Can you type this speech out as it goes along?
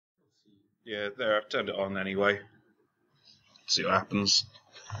Yeah, there, I've turned it on anyway. See what happens.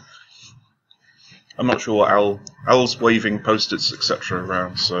 I'm not sure what Al's waving post-its, etc.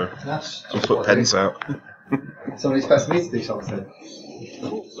 around, so I'll put pens out. Somebody's supposed to me to do something.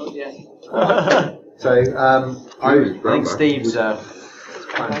 Yeah. So, I think Steve's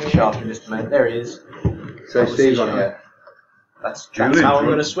climbing sharp in just a minute. There he is. So Steve's on here. That's how I'm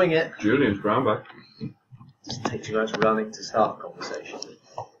going to swing it. Julian's brown bag. Doesn't take too much running to start a conversation.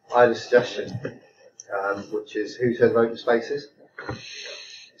 I had a suggestion, which is who says open spaces.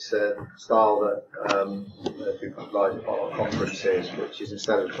 It's a style that we've applied at our conferences, which is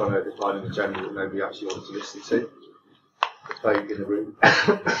instead of trying to define an agenda that nobody actually wants to listen to, the folk in the room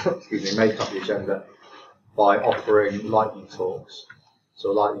make up the agenda by offering lightning talks.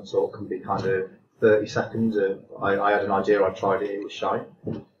 So a lightning talk can be kind of 30 seconds of, I had an idea, I tried it was shy.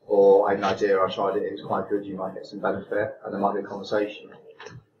 Or I had an idea, I tried it was quite good, you might get some benefit, and there might be a conversation.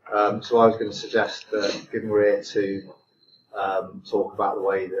 So I was going to suggest that, given we're here to talk about the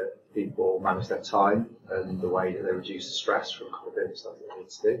way that people manage their time and the way that they reduce the stress from doing stuff that they need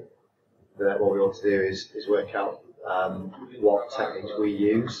to do, that what we ought to do is work out what techniques we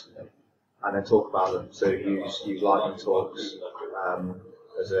use and then talk about them. So use lightning talks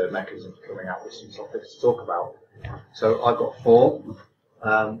as a mechanism for coming out with some topics to talk about. So I've got 4.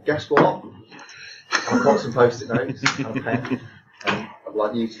 Guess what? I've got some post-it notes and a pen, and I'd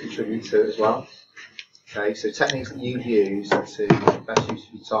like you to contribute to it as well. Okay, so techniques that you've used to make best use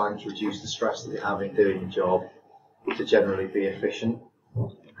of your time to reduce the stress that you're having doing your job, to generally be efficient,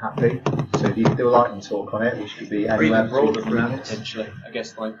 happy. So if you can do a lightning talk on it, which could be anywhere broader than that, potentially. I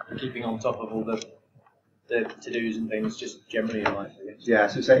guess like keeping on top of all the to-dos and things, just generally in life. I guess. Yeah,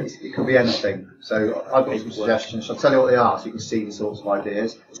 so it could be anything. So I've got some suggestions. I'll tell you what they are so you can see the sorts of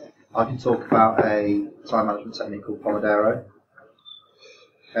ideas. I can talk about a time management technique called Pomodoro.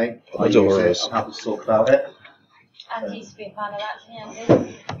 Okay, I use it. I'm happy to talk about it. Andy used to be a fan of that,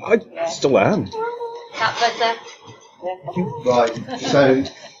 Andy. I still am. That better. Right, so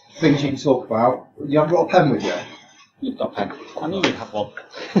things you can talk about. You haven't got a pen with you? You've got a pen. I knew you'd have one.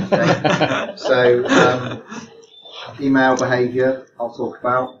 Okay. So, email behaviour, I'll talk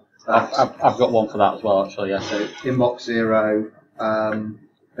about. I've got one for that as well, actually, yeah. So, inbox 0,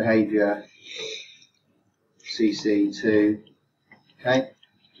 behaviour, CC2. Okay.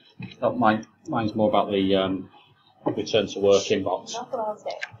 Mine's more about the return to work inbox.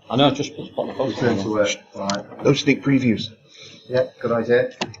 I know, just put the phone. Return to work, right. No sneak previews. Yeah, good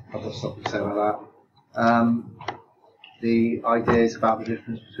idea. I've got something to say about that. The ideas about the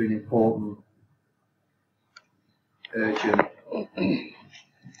difference between important, urgent,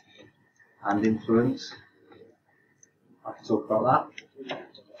 and influence. I can talk about that.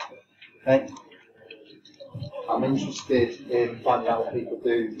 Okay. I'm interested in finding out what people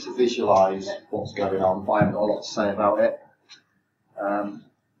do to visualise what's going on, but I haven't got a lot to say about it.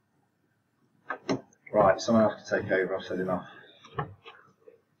 Right, someone else can take over, I've said enough.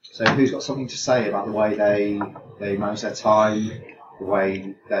 So who's got something to say about the way they manage their time, the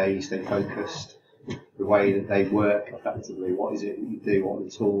way they stay focused, the way that they work effectively? What is it that you do? What are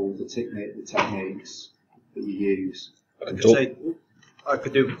the tools, the techniques that you use? I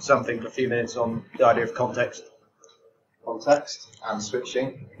could do something for a few minutes on the idea of context. Context and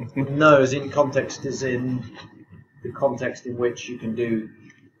switching? No, as in context, as in the context in which you can do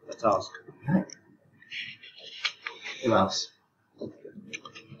a task. Okay. Who else?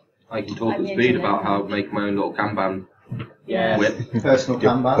 I can talk at speed about how I make my own little Kanban whip. Personal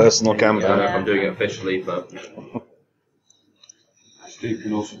Kanban? Personal Kanban. I don't know if I'm doing it officially, but... Steve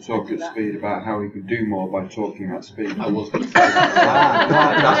can also talk at speed about how he could do more by talking at speed. I was going to say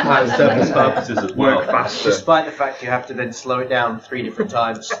that's my service purposes as well. Work faster. Despite the fact you have to then slow it down 3 different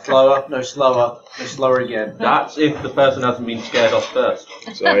times. Slower, no slower, no slower again. That's if the person hasn't been scared off first.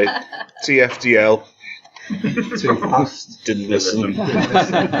 Sorry. TFDL. Too fast. Didn't listen.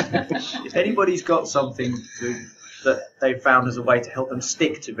 If anybody's got something that they've found as a way to help them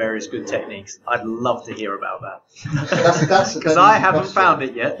stick to various good techniques, I'd love to hear about that. That's Because I haven't found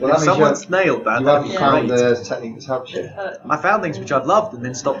it yet. Well, If someone's nailed that, You that'd haven't be found great. the technique that's helped you. I found things which I'd loved and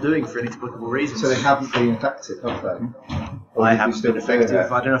then stopped doing for inexplicable reasons. So they haven't been effective, have they? Or I you haven't still been doing effective.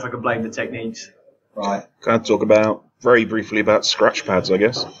 it? I don't know if I can blame the techniques. Right. Can I talk about, very briefly, about scratch pads, I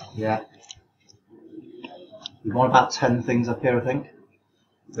guess? Yeah. We've got about 10 things up here, I think.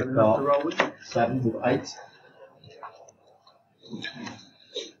 We've Enough to got roll with? 7, we've got 8.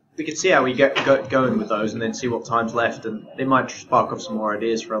 We can see how we get going with those and then see what time's left, and it might spark off some more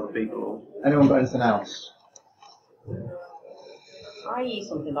ideas for other people. Anyone got anything else? I use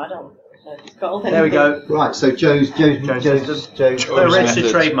something, but I don't There we go. Right, so Joe's. The registered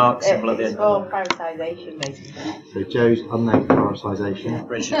trademark symbol at the It's end. for prioritisation, basically. So Joe's unnamed prioritisation.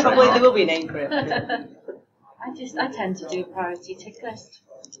 Registered Probably there trademark. will be a name for it. I tend to do a priority tick list.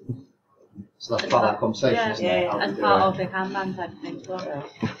 So that's part of that conversation, Yeah, isn't it? How we as do part it. of the Kanban type of thing. So.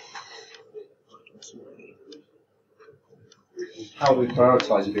 How do we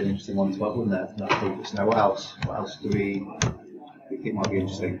prioritise would be an interesting one as well, wouldn't it? That focus. Now, what else? What else do we think might be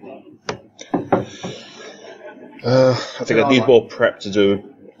interesting? I think I'd need more prep to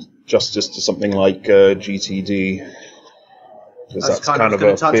do justice to something like GTD. Because that's kind of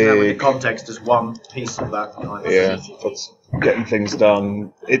going a to touch on that with the big, context as one piece of that. yeah, that's getting things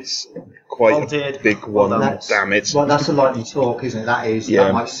done. It's quite Volunteered. a big Well one. done. Damn it. Well, that's a likely talk, isn't it? That is, Yeah.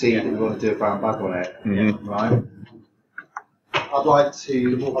 that might see that we want to do a brown bag on it, Mhm. right? I'd love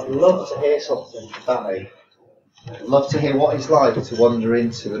to hear something from Danny. I'd love to hear what it's like to wander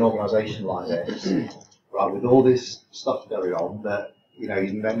into an organisation like this, right, with all this stuff going on that, you know,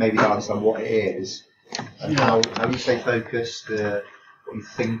 you maybe don't understand what it is, and how you stay focused, what you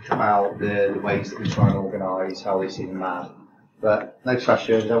think about the ways that we try and organise, how they seem mad. But no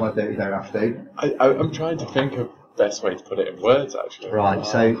pressure, if you don't want to do it, you don't have to. I'm trying to think of the best way to put it in words, actually. Right,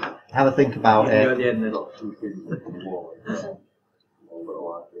 so have a think about You know, it. at the end of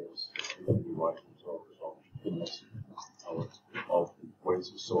Of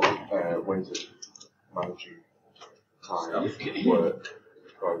ways of sort of ways of managing time, work,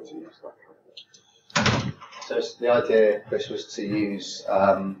 priorities, that kind of thing. So the idea, Chris, was to use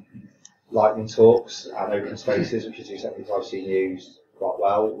lightning talks and open spaces, which is exactly what I've seen used quite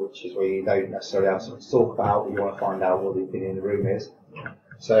well, which is where you don't necessarily have something to talk about, but you want to find out what the opinion in the room is.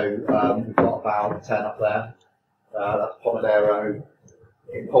 So we've got about 10 up there. That's Pomodoro,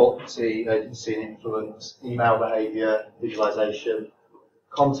 importancy, agency and influence, email behaviour, visualisation,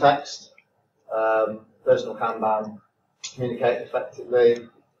 context, personal Kanban, communicate effectively,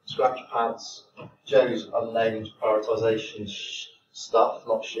 scratch pads, Joe's unnamed prioritisation stuff,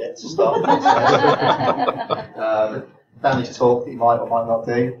 not shit, stuff. Danny's talk that you might or might not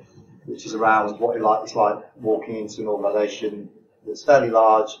do, which is around what it's like walking into an organisation that's fairly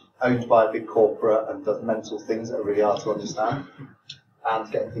large, owned by a big corporate and does mental things that are really hard to understand,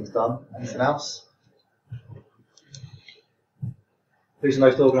 and getting things done. Anything else? Who's the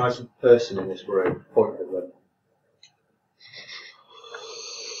most organised person in this room? Point at them.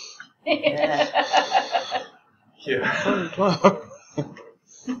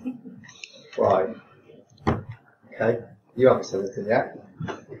 Right. Okay. You haven't said anything yet.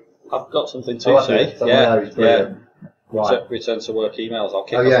 I've got something Oh, to say. okay. Someone knows, brilliant. Right. Return to work emails. I'll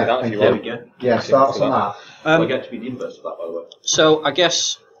kick Oh, off yeah, with that if thank you you. want. There we go. Yeah, start on that. Um, I get to be the inverse of that, by the way. So I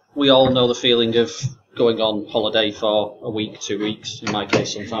guess we all know the feeling of going on holiday for a week, 2 weeks, in my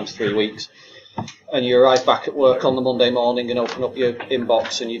case sometimes 3 weeks, and you arrive back at work on the Monday morning and open up your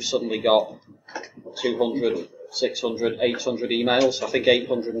inbox and you've suddenly got 200, 600, 800 emails. I think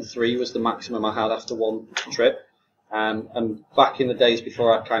 803 was the maximum I had after one trip. And back in the days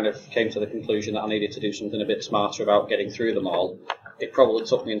before I kind of came to the conclusion that I needed to do something a bit smarter about getting through them all, it probably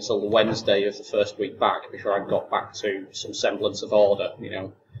took me until the Wednesday of the first week back before I got back to some semblance of order, you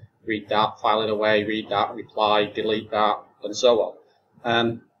know, read that, file it away, read that, reply, delete that, and so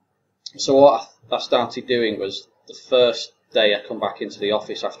on. So what I started doing was the first day I come back into the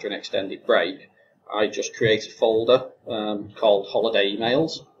office after an extended break, I just create a folder called holiday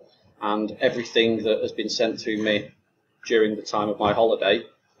emails, and everything that has been sent to me during the time of my holiday,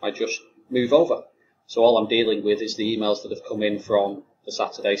 I just move over. So all I'm dealing with is the emails that have come in from the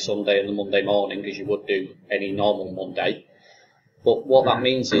Saturday, Sunday and the Monday morning, as you would do any normal Monday. But what that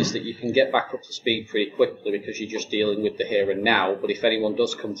means is that you can get back up to speed pretty quickly because you're just dealing with the here and now. But if anyone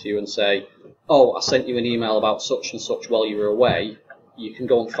does come to you and say, oh, I sent you an email about such and such while you were away, you can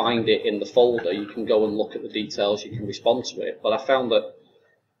go and find it in the folder, you can go and look at the details, you can respond to it. But I found that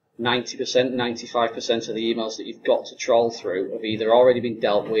 90%, 95% of the emails that you've got to troll through have either already been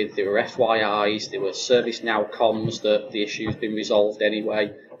dealt with, they were FYIs, they were ServiceNow comms that the issue's been resolved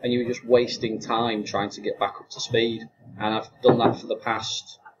anyway, and you were just wasting time trying to get back up to speed. And I've done that for the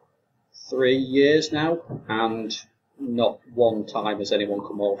past 3 years now, and not one time has anyone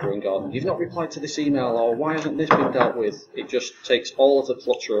come over and gone, you've not replied to this email, or why hasn't this been dealt with? It just takes all of the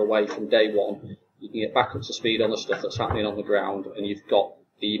clutter away from day one. You can get back up to speed on the stuff that's happening on the ground, and you've got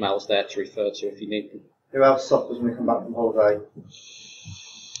the emails there to refer to if you need them. Who else suffers when we come back from holiday?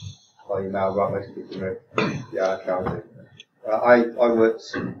 By email, right, most people know. Yeah, okay, I do. I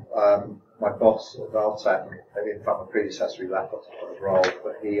worked, my boss at Valtech, in fact my predecessor, he left, that's a role,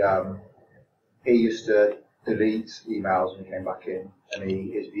 but he used to delete emails when he came back in, and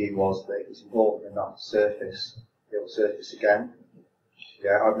his view was that if it's important enough to surface, it will surface again.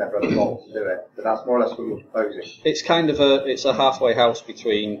 Yeah, I've never had the fault to do it, but that's more or less what you're proposing. It's kind of a halfway house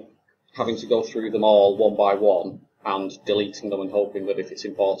between having to go through them all one by one and deleting them and hoping that if it's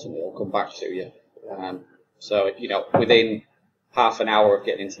important it'll come back to you. So, within half an hour of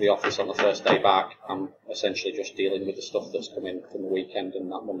getting into the office on the first day back, I'm essentially just dealing with the stuff that's come in from the weekend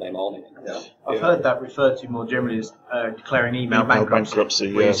and that Monday morning. Yeah. I've heard that referred to more generally as declaring email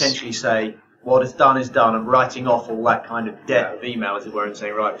bankruptcy, where you yes. essentially say, what is done, and writing off all that kind of debt of email, as it were, and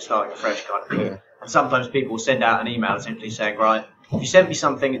saying, right, we're starting afresh kind of thing. Yeah. And sometimes people will send out an email essentially saying, right, if you sent me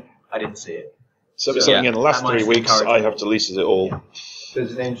something, I didn't see it. So something in the last that might 3 weeks, encourage I it. have deleted it all.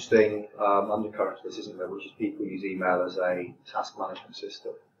 There's an interesting undercurrent to this, isn't there, which is people use email as a task management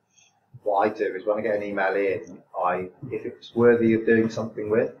system. What I do is when I get an email in, if it's worthy of doing something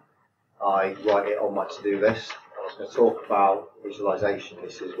with, I write it on my to-do list. I was going to talk about visualization.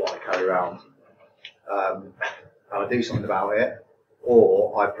 This is what I carry around. And I do something about it,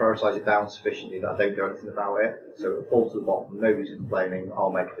 or I prioritise it down sufficiently that I don't do anything about it. So it falls to the bottom, nobody's complaining,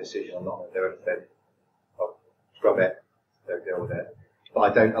 I'll make a decision, I'm not going to do anything. I'll scrub it, don't deal with it. But I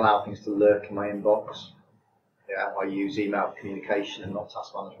don't allow things to lurk in my inbox. Yeah, I use email for communication and not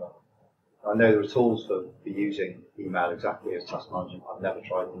task management. I know there are tools for using email exactly as task management. I've never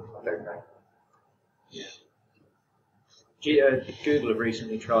tried them, I don't know. Google have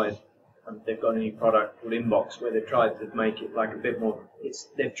recently tried, they've got a new product called Inbox, where they've tried to make it like a bit more,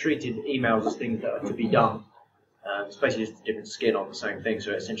 they've treated emails as things that are to be done. It's basically just a different skin on the same thing,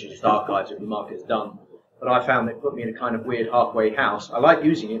 so it essentially just archives if the mark is done. But I found it put me in a kind of weird halfway house. I like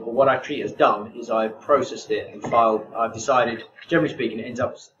using it, but what I treat as done is I've processed it and filed. I've decided, generally speaking, it ends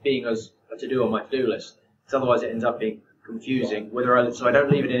up being as a to-do on my to-do list. Because otherwise it ends up being confusing. So I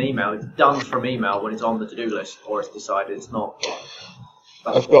don't leave it in email. It's done from email when it's on the to-do list, or it's decided it's not.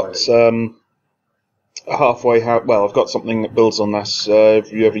 I've got a halfway house. Well, I've got something that builds on this.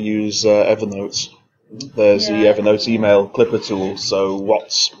 If you ever use Evernote, there's the Evernote email clipper tool. So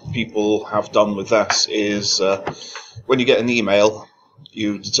what people have done with that is when you get an email,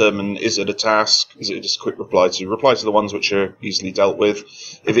 you determine, is it a task? Is it just a quick reply to? Reply to the ones which are easily dealt with.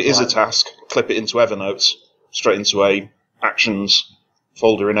 If it is a task, clip it into Evernote, straight into a actions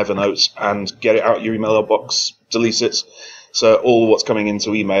folder in Evernote, and get it out your email box, delete it. So all what's coming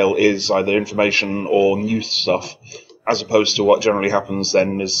into email is either information or news stuff, as opposed to what generally happens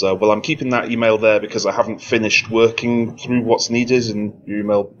then is, well, I'm keeping that email there because I haven't finished working through what's needed, and your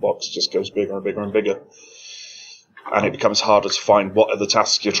email box just goes bigger and bigger and bigger. And it becomes harder to find what are the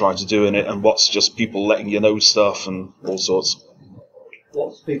tasks you're trying to do in it and what's just people letting you know stuff and all sorts.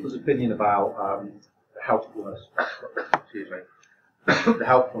 What's people's opinion about the helpfulness, excuse me, the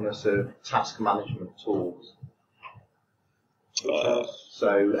helpfulness of task management tools?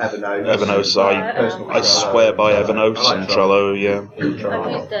 So Evernote, I swear by Evernote and Trello, yeah. I've used I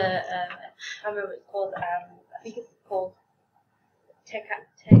can't remember what it's called, I think it's called Tech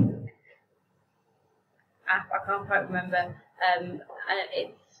app, I can't quite remember, and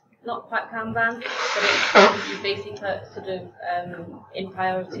it's not quite Kanban, but you basically put sort of in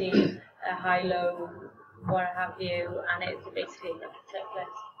priority, high, low, what have you, and it's basically like a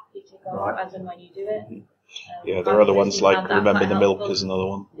checklist you tick off as and when you do it. Yeah, there are other ones like Remember the Milk is another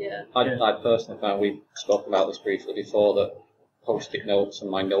one. Yeah. I personally found, we spoke about this briefly before, that Post-it notes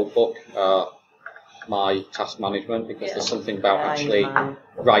and my notebook are my task management, because there's something about actually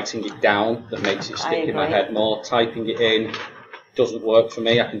writing it down that makes it stick in my head more. Typing it in doesn't work for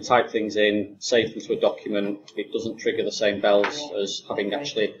me. I can type things in, save them to a document. It doesn't trigger the same bells as having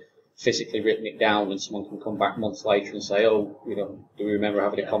actually physically written it down, and someone can come back months later and say, oh, do we remember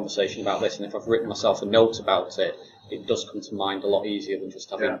having a conversation about this? And if I've written myself a note about it, it does come to mind a lot easier than just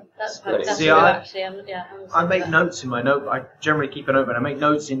having put it in. See, I make notes in my note. I generally keep a notebook. I make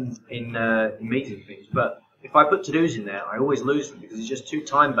notes in meeting things, but if I put to-dos in there, I always lose them because it's just too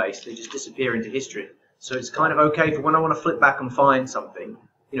time-based. They just disappear into history. So it's kind of okay for when I want to flip back and find something.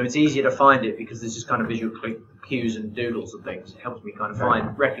 It's easier to find it because there's just kind of visual cues and doodles and things. It helps me kind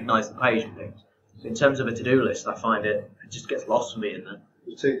of recognise the page and things. So in terms of a to-do list, I find it just gets lost for me in there.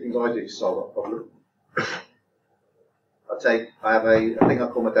 There's two things I do to solve that problem. I have a thing I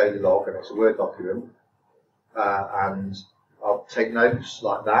call my daily log, and it's a Word document, and I'll take notes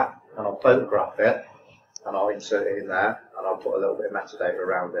like that, and I'll photograph it, and I'll insert it in there, and I'll put a little bit of metadata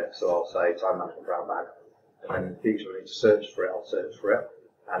around it. So I'll say time management brown bag, and then in the future when I need to search for it, I'll search for it,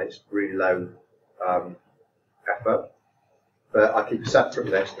 and it's really low effort. But I keep a separate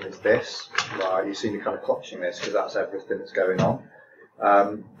list, and it's this. Right, you see me kind of clutching this because that's everything that's going on.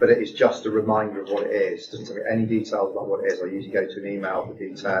 But it is just a reminder of what it is. It doesn't tell me any details about what it is. I usually go to an email for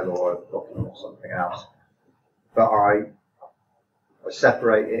detail or a document or something else. But I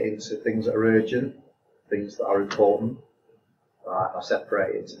separate it into things that are urgent, things that are important. I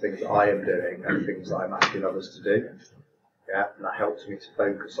separate it into things that I am doing and things that I'm asking others to do. Yeah, and that helps me to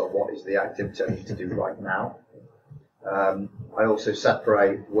focus on what is the activity I need to do right now. I also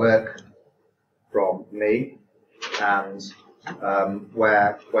separate work from me, and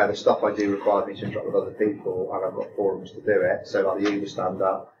where the stuff I do requires me to interact with other people, and I've got forums to do it. So like the Uber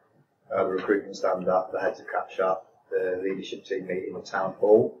stand-up, the recruitment stand-up, the heads of catch-up, the leadership team meeting, the town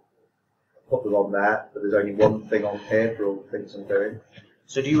hall. Put them on there, but there's only one thing on here for all the things I'm doing.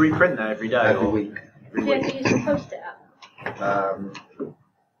 So do you reprint that every day? Every week. Yeah, do you just post it up?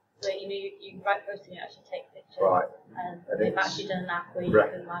 So you write posting, you actually take pictures. Right. And they've actually done an app where you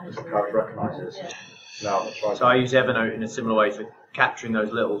can manage the Card recognises. Yeah. No, I'll try. So I use Evernote in a similar way for capturing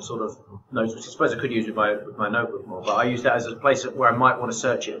those little sort of notes, which I suppose I could use with my notebook more, but I use that as a place where I might want to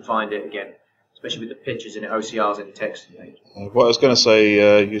search it and find it again, especially with the pictures in it, OCRs in the text and things. What I was going to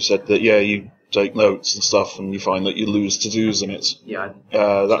say, you said that, you take notes and stuff and you find that you lose to-dos in it. Yeah.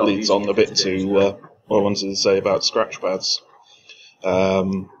 That leads on a bit to what I wanted to say about scratch pads.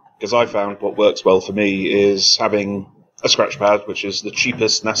 Because I found what works well for me is having a scratch pad, which is the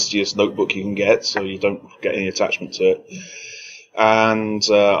cheapest, nastiest notebook you can get, so you don't get any attachment to it. And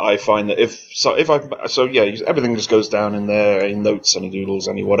I find that everything just goes down in there, any notes, any doodles,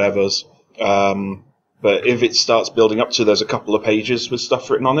 any whatevers. But if it starts building up to, there's a couple of pages with stuff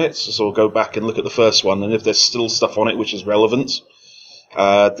written on it, so I'll go back and look at the first one, and if there's still stuff on it which is relevant,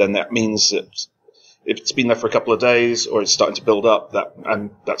 then that means that if it's been there for a couple of days, or it's starting to build up,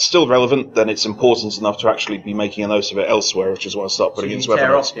 and that's still relevant, then it's important enough to actually be making a note of it elsewhere, which is why I start putting it into Evernote.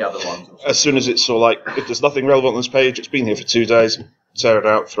 Tear off the other ones. As soon as it's sort of like, if there's nothing relevant on this page, it's been here for 2 days, tear it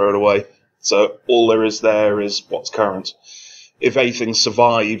out, throw it away. So all there is what's current. If anything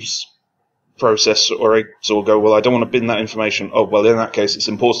survives process or go, well, I don't want to bin that information. Oh, well, in that case, it's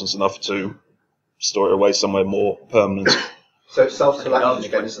important enough to store it away somewhere more permanent. So it's self-selection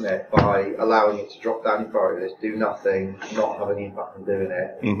again, isn't it? By allowing it to drop down your priority list, do nothing, not have any impact on doing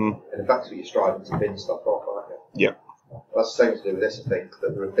it. Mm-hmm. And effectively you're striving to bin stuff off, aren't you? Yeah. That's the same to do with this, I think,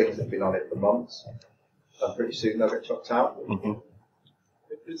 that there are things that have been on it for months, and pretty soon they'll get chucked out. Mm-hmm.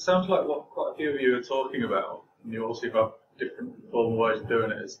 It sounds like what quite a few of you are talking about, and you all see about different formal ways of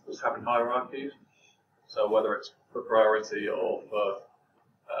doing it, is having hierarchies. So whether it's for priority or for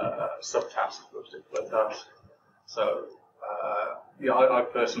subtasks for a particular task. So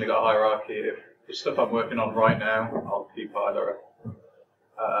I've personally got a hierarchy. If stuff I'm working on right now, I'll keep either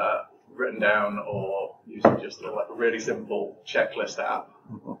written down or using just a really simple checklist app.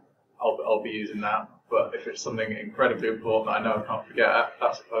 I'll be using that. But if it's something incredibly important that I know I can't forget,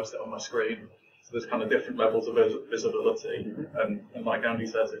 that's a post-it on my screen. So there's kind of different levels of visibility. And like Andy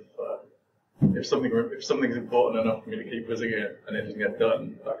says, if something's important enough for me to keep visiting it and it doesn't get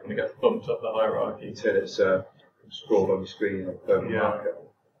done, that kind of gets bumped up the hierarchy. Until it's scrolled on your screen on a permanent marker.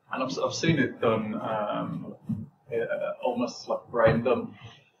 And I've seen it done almost like a brain dump.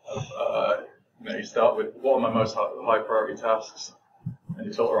 You start with what are my most high priority tasks, and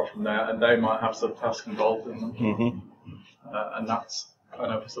you filter off from there, and they might have subtasks involved in them. Mm-hmm. And I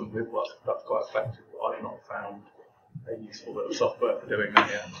know for some people that's quite effective, but I've not found a useful bit of software for doing that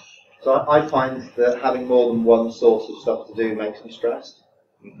yet. So I find that having more than one source of stuff to do makes me stressed.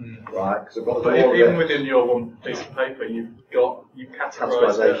 Mm-hmm. Right? Because I've got but even within your one piece of paper, you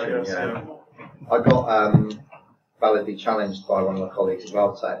categorise it, I guess, yeah. I got validly challenged by one of my colleagues in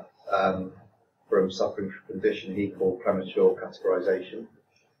Valtech from suffering from a condition he called premature categorisation.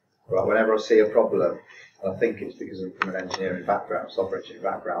 Right? Whenever I see a problem, and I think it's because I'm from an engineering background, software engineering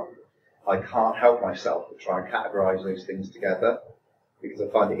background, I can't help myself but try and categorise those things together, because I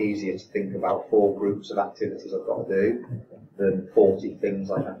find it easier to think about 4 groups of activities I've got to do than 40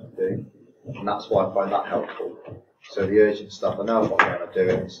 things I have to do. And that's why I find that helpful. So the urgent stuff, I know I'm not going to do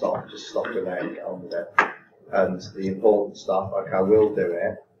it and just stop doing it and get on with it. And the important stuff, okay, I will do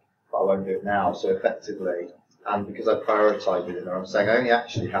it, but I won't do it now. So effectively, and because I prioritise within there, I'm saying I only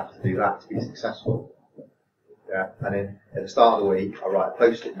actually have to do that to be successful. Yeah, and at the start of the week, I write a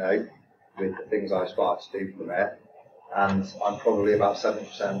post-it note with the things I aspire to do from it, and I'm probably about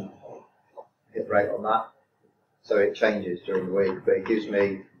 7% hit rate on that. So it changes during the week, but it gives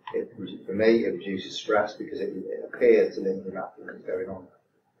me, for me, it reduces stress because it appears to link with everything going on,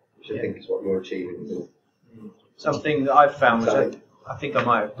 which I think is what you're achieving. Something that I've found, which I think I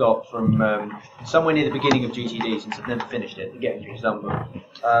might have got from somewhere near the beginning of GTD, since I've never finished it, getting to its number.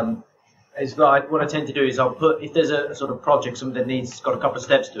 is like what I tend to do is I'll put, if there's a sort of project, something that got a couple of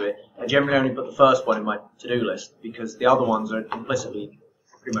steps to it, I generally only put the first one in my to-do list because the other ones are implicitly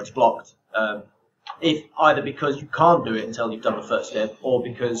pretty much blocked. If either because you can't do it until you've done the first step, or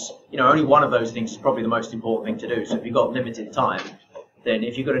because only one of those things is probably the most important thing to do. So if you've got limited time, then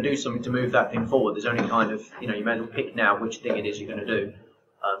if you're going to do something to move that thing forward, there's only kind of you may as well pick now which thing it is you're going to do.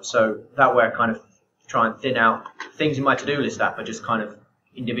 So that way I kind of try and thin out things in my to-do list app are just kind of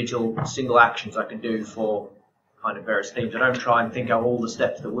individual single actions I can do for kind of various things. I don't try and think out all the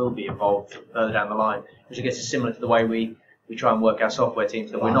steps that will be involved further down the line, which I guess is similar to the way we try and work our software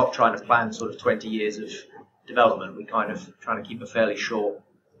teams, that we're not trying to plan sort of 20 years of development. We're kind of trying to keep a fairly short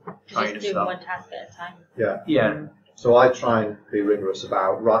train of Just do stuff. one task at a time. Yeah. So I try and be rigorous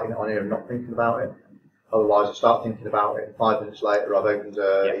about writing it on here and not thinking about it. Otherwise, I start thinking about it, and 5 minutes later, I've opened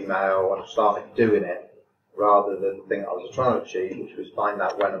an email and I've started doing it, rather than the thing I was trying to achieve, which was find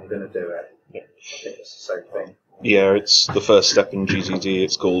out when I'm going to do it. I think it's the same thing. Yeah, it's the first step in GTD.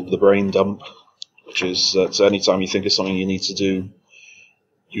 It's called the brain dump, which is that any time you think of something you need to do,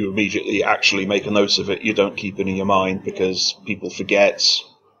 you immediately actually make a note of it. You don't keep it in your mind because people forget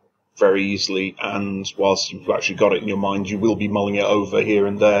very easily, and whilst you've actually got it in your mind, you will be mulling it over here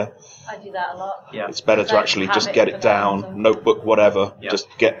and there. I do that a lot. Yeah. It's better to actually just get it down, notebook, whatever, just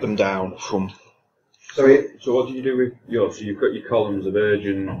get them down. So what do you do with yours? So you've got your columns of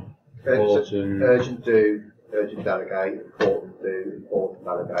urgent, important... Urgent do, urgent delegate, important do, important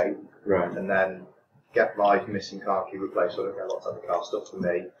delegate. Right. And then get live, missing car key, replace, so I don't get lots of the car stuff for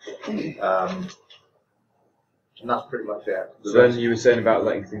me. And that's pretty much it. So then you were saying about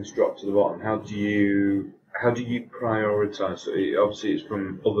letting things drop to the bottom. How do you prioritise? So obviously it's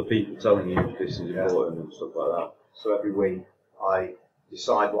from other people telling you this is important and stuff like that. So every week I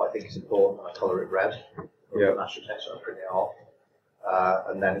decide what I think is important and I colour it red. Yeah. National text, so I print it off.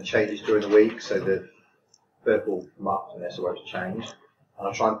 And then it changes during the week, so the purple marks on this are where it's changed. And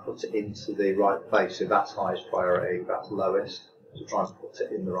I try and put it into the right place. So that's highest priority, that's lowest. So try and put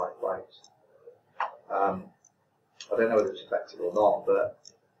it in the right place. I don't know whether it's effective or not, but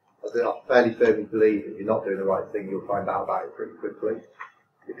I fairly firmly believe if you're not doing the right thing, you'll find out about it pretty quickly,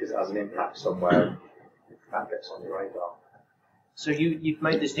 because it has an impact somewhere. That gets on your radar. So you've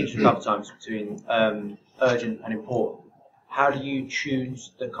made distinction a couple of times between urgent and important. How do you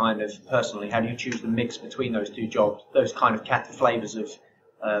choose the kind of, personally, how do you choose the mix between those two jobs, those kind of flavours of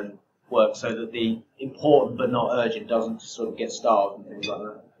work, so that the important but not urgent doesn't sort of get starved and things like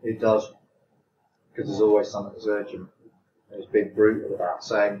that? It does, because there's always something that's urgent. And it's being brutal about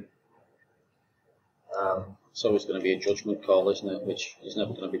saying. It's always going to be a judgment call, isn't it? Which is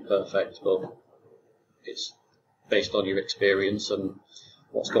never going to be perfect, but it's based on your experience and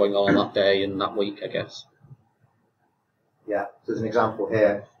what's going on that day and that week, I guess. Yeah, there's an example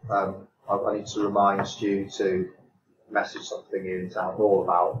here. I need to remind Stu to message something in Town Hall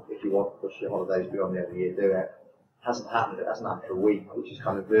about if you want to push your holidays beyond the end of the year, do it. Hasn't happened. It hasn't happened for a week, which is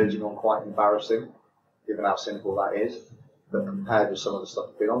kind of verging on quite embarrassing, given how simple that is. But compared with some of the stuff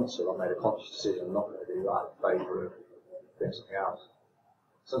I've been on to, I've made a conscious decision I'm not going to do that in favour of doing something else.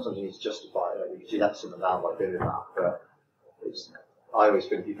 Sometimes you need to justify it. You let someone down by doing that, but I always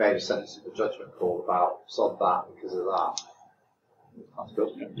think if you've made a sensible judgment call about sod that because of that, that's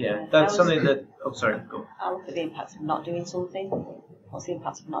good. Yeah, that's something that. Oh, sorry. Go. I look at the impacts of not doing something. What's the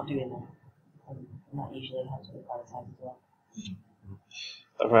impact of not doing that? And that usually helps me prioritise as well.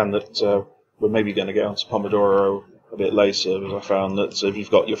 I found that we're maybe going to get onto Pomodoro a bit later, but I found that if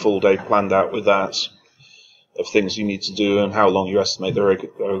you've got your full day planned out with that, of things you need to do and how long you estimate they're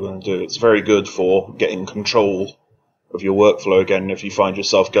going to do, it's very good for getting control of your workflow again. If you find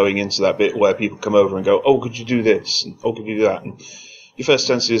yourself going into that bit where people come over and go, oh, could you do this? And, oh, could you do that? And your first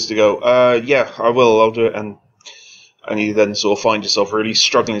tendency is to go, yeah, I will, I'll do it. And you then sort of find yourself really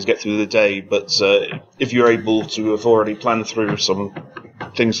struggling to get through the day. But if you're able to have already planned through some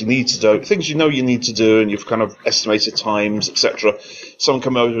things you need to do, things you know you need to do, and you've kind of estimated times, etc., someone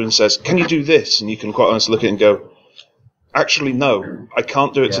comes over and says, can you do this? And you can quite honestly look at it and go, actually, no, I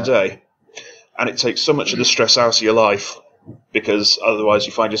can't do it today. And it takes so much of the stress out of your life, because otherwise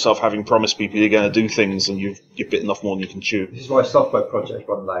you find yourself having promised people you're going to do things and you've bitten off more than you can chew. This is why software projects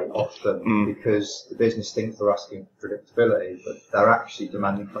run late often, because the business thinks they're asking for predictability, but they're actually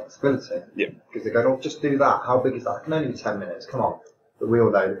demanding flexibility. Yeah. Because they go, oh, just do that. How big is that? It can only be 10 minutes. Come on. But we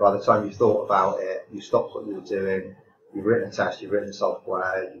all know that by the time you've thought about it, you stopped what you were doing, you've written a test, you've written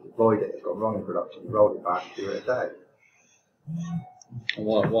software, you've deployed it, it's gone wrong in production, you rolled it back, you do it a day. And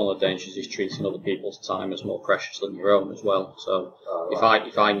one of the dangers is treating other people's time as more precious than your own as well. So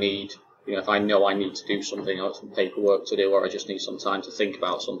if I need You know, if I know I need to do something, or some paperwork to do, or I just need some time to think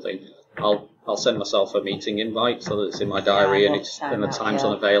about something, I'll send myself a meeting invite so that it's in my diary and the time's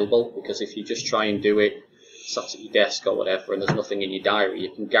unavailable. Because if you just try and do it sat at your desk or whatever, and there's nothing in your diary,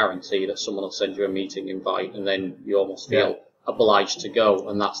 you can guarantee that someone will send you a meeting invite, and then you almost feel obliged to go,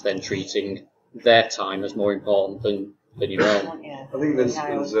 and that's then treating their time as more important than your own. I think there's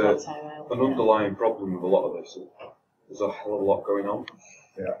an underlying problem with a lot of this. There's a hell of a lot going on.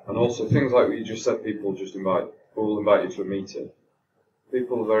 Yeah. And also things like what you just said, people will invite you to a meeting.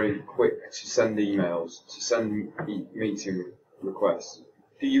 People are very quick to send emails, to send meeting requests.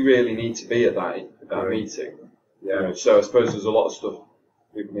 Do you really need to be at that meeting? Yeah. You know, so I suppose there's a lot of stuff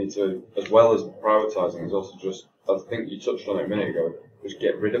people need to, as well as prioritising, is also just, I think you touched on it a minute ago, just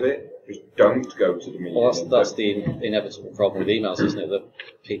get rid of it. Just don't go to the meeting. Well, that's the inevitable problem with emails, isn't it? That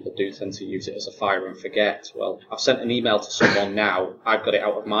people do tend to use it as a fire and forget. Well, I've sent an email to someone now. I've got it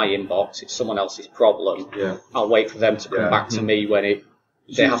out of my inbox. It's someone else's problem. Yeah. I'll wait for them to come back to me when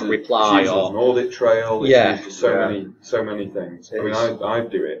they haven't replied. Or an audit trail. It's so many things. I mean, I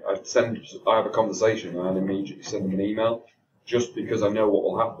do it. I have a conversation and I immediately send them an email. Just because I know what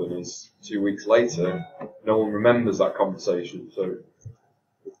will happen is 2 weeks later, no one remembers that conversation. So.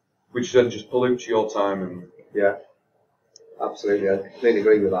 Which then just pollutes your time and... Yeah, absolutely. I completely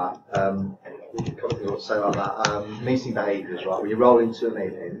agree with that. A couple of things I want to say about that. Meeting behaviours, right? When you roll into a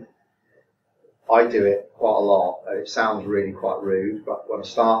meeting, I do it quite a lot. It sounds really quite rude, but when I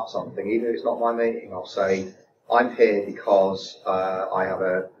start something, even if it's not my meeting, I'll say, I'm here because I have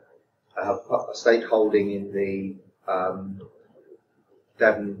a stakeholding in the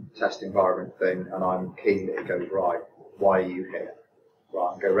Devon test environment thing, and I'm keen that it goes right. Why are you here?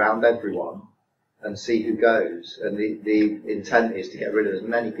 Right, and go round everyone and see who goes. And the intent is to get rid of as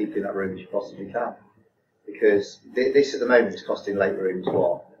many people in that room as you possibly can. Because this at the moment is costing late rooms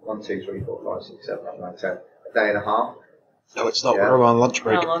what? 1, 2, 3, 4, 5, 6, 7, 8, 9, 10. A day and a half. No, it's not. We're on lunch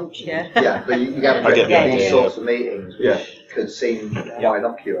break. Yeah, but you get all sorts of meetings which can seem quite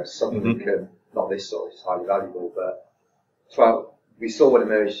innocuous. Some of them can, not this sort, it's highly valuable, but we saw one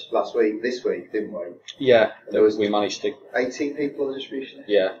emerge this week, didn't we? Yeah, we managed to. 18 people on the distribution?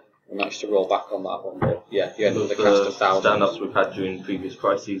 Yeah, we managed to roll back on that one, but yeah, you end up with a cast of thousands. Stand-ups we've had during previous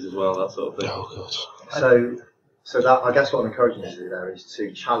crises as well, that sort of thing. Oh, God. So that, I guess what I'm encouraging you to do there is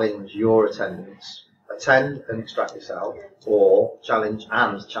to challenge your attendance. Attend and extract yourself, or challenge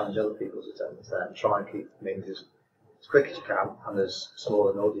other people's attendance there, and try and keep meetings as quick as you can and as small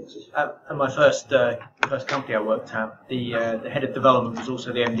an audience as you can. At my first company I worked at, the head of development was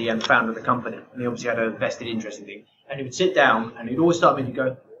also the MD and the founder of the company, and he obviously had a vested interest in things. And he would sit down and he'd always start me to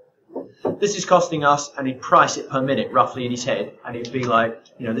go, this is costing us, and he'd price it per minute roughly in his head, and he'd be like,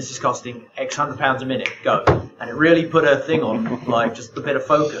 this is costing X £100 a minute, go. And it really put a thing on, like just a bit of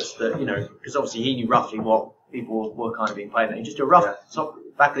focus that, because obviously he knew roughly what people were kind of being paid. And he'd just do a rough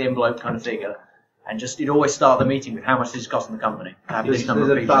back of the envelope kind of figure. And just, you'd always start the meeting with how much this is costing the company. This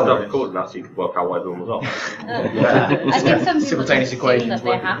number of people. Recording that so you could work out why everyone was off. I think some people simultaneous equations that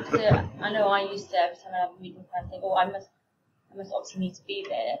they have to. I know I used to, every time I have a meeting, I think, I must obviously need to be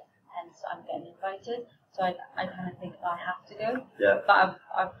there, hence I'm getting invited. So I kind of think I have to go. Yeah. But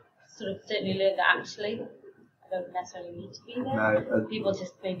I've sort of certainly learned that actually I don't necessarily need to be there. No, people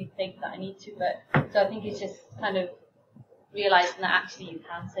just maybe think that I need to, but so I think it's just kind of realising that actually you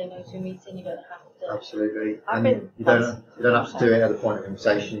can say no to a meeting, you don't have to. Absolutely. And you don't have to do it at the point of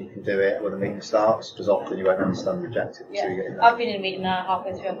conversation, you can do it when the meeting starts, because often you won't understand the objective until you get in there. I've been in a meeting now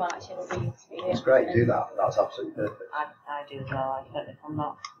halfway through, I've gone, actually, I don't need to be here. It's great, do that, that's absolutely perfect. I do as well. I don't know if I'm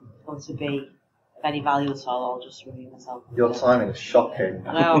not going to be of any value at all, I'll just remove myself. Your timing is shocking.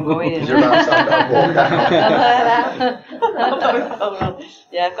 I know, I'm going in. You're about to walk out.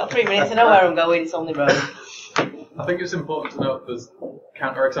 Yeah, I've got 3 minutes, I know where I'm going, it's on the road. I think it's important to note there's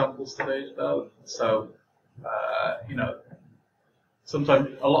counter-examples to these though. So,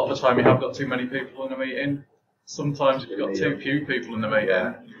 sometimes, a lot of the time you have got too many people in a meeting. Sometimes if you've got too few people in the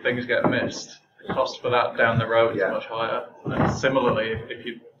meeting, things get missed. The cost for that down the road is much higher. And similarly, if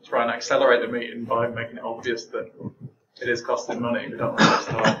you try and accelerate the meeting by making it obvious that it is costing money, we don't want to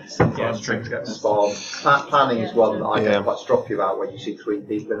start. Sometimes things get missed. Planning is one that I get quite stroppy about when you see 3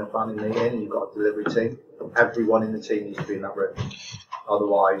 people in a planning meeting and you've got a delivery team. Everyone in the team needs to be in that room.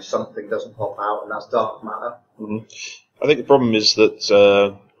 Otherwise, something doesn't pop out, and that's dark matter. Mm-hmm. I think the problem is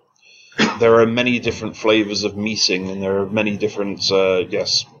that there are many different flavours of meeting, and there are many different,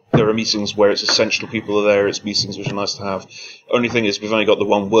 there are meetings where it's essential people are there, it's meetings which are nice to have. Only thing is, we've only got the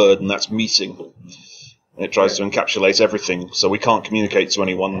one word, and that's meeting. And it tries to encapsulate everything, so we can't communicate to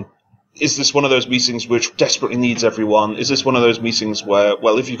anyone is this one of those meetings which desperately needs everyone? Is this one of those meetings where,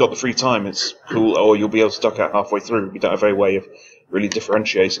 well, if you've got the free time, it's cool, or you'll be able to duck out halfway through? We don't have a way of really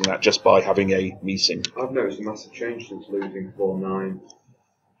differentiating that just by having a meeting. I've noticed a massive change since losing floor 9.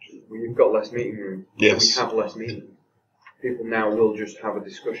 We've got less meeting room. Yes. We have less meetings. People now will just have a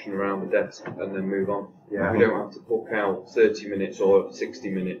discussion around the desk and then move on. Yeah. We don't have to book out 30 minutes or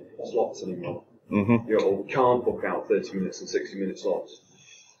 60-minute slots anymore. Mm-hmm. You know, or we can't book out 30 minutes and 60-minute slots.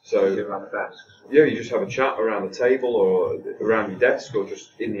 So around the desk. yeah, you just have a chat around the table or around your desk or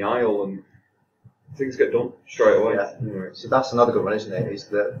just in the aisle, and things get done straight away. Yeah. You know, So that's another good one, isn't it? Is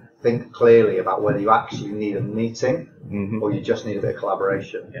that think clearly about whether you actually need a meeting or you just need a bit of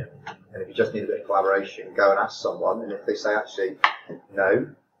collaboration. Yeah. And if you just need a bit of collaboration, go and ask someone, and if they say actually no,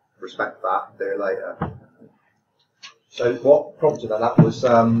 respect that, do it later. So what prompted that? That was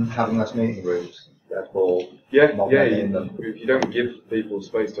having less meeting rooms, therefore not many in them. if you don't give people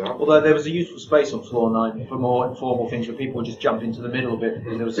space to have. Although there was a useful space on floor 9 for more informal things where people would just jump into the middle of it,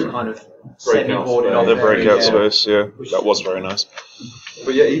 because there was some kind of semi-boarded off The area. breakout space, yeah. That was very nice.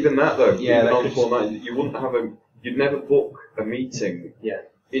 But yeah, even that though, Yeah, even that on could- floor 9, you wouldn't have you'd never book a meeting Yeah.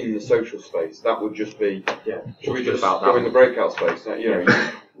 in the social space. That would just be, Yeah. should we What's good just about go that? in the breakout space? You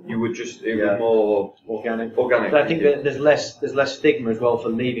know, you would just, it would be more Organic. organic. But I think that there's less stigma as well for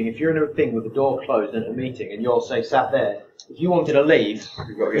leaving. If you're in a thing with the door closed at a meeting and you're, say, sat there, if you wanted to leave,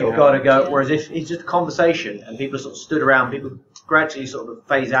 You've got to get you've up. got to go. Whereas if it's just a conversation and people sort of stood around, people gradually sort of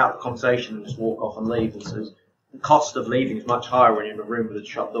phase out the conversation and just walk off and leave. And so the cost of leaving is much higher when you're in a room with a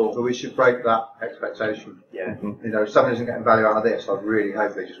shut door. But we should break that expectation. Yeah. You know, if someone isn't getting value out of this, I'd really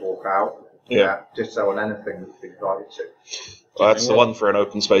hope they just walk out. Yeah. Just so on anything that they've invited to. Well, that's the one for an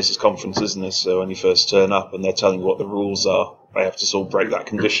open spaces conference, isn't it? So when you first turn up and they're telling you what the rules are, they have to sort of break that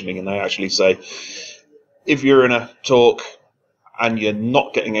conditioning, and they actually say, if you're in a talk and you're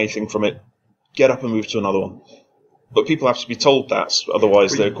not getting anything from it, get up and move to another one. But people have to be told that,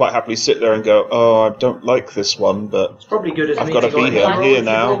 otherwise they'll quite happily sit there and go, oh, I don't like this one, but It's probably good as a I've meeting. got to be here. I'm If here you've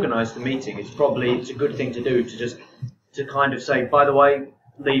now. organised the meeting, it's a good thing to do to kind of say, by the way,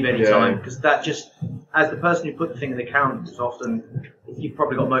 leave any time, because that just, as the person who put the thing in the calendar, is often you've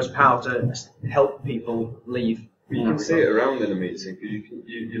probably got most power to help people leave. But you can see it around in a meeting, because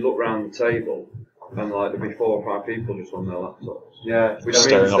you look round the table and like there'll be 4 or 5 people just on their laptops. Yeah. Which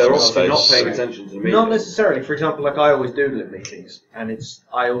Staring means off they're into obviously not space. paying attention to the meeting. Not necessarily. For example, like I always doodle at meetings, and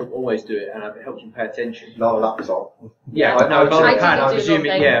I always do it, and it helps them pay attention. Not a laptop. Yeah, I- no, I but on do a pad, the I'm doodle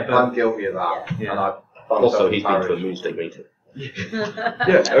assuming, thing. yeah, but I'm guilty of that. Yeah. And I Also, he's been to a Moonsday meeting.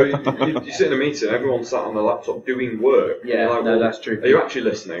 You sit in a meeting, everyone's sat on their laptop doing work. and Yeah, you're like, no, well, that's true. Are you actually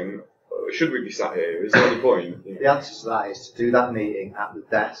listening? Should we be sat here? Is there any point? The answer to that is to do that meeting at the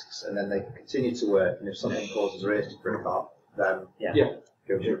desks, and then they can continue to work, and if something causes a ears to bring up, then Yeah.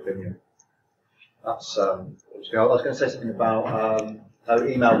 give us your opinion. That's I was going to say something about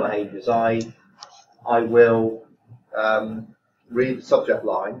email behaviours. I will read the subject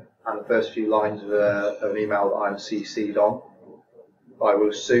line and the first few lines of an email that I'm CC'd on. I will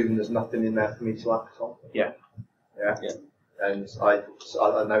assume there's nothing in there for me to act on. Yeah. Yeah. And I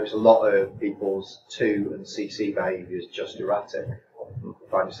notice a lot of people's to and CC behaviour is just erratic. You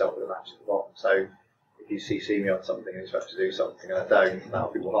find yourself with a match at the bottom. So if you CC me on something and expect to do something and I don't,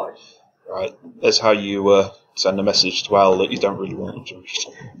 that'll be why. right, that's how you send a message to Al that you don't really want them to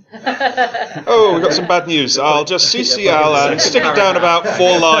read. Oh, we've got some bad news. I'll just CC Al and stick it down about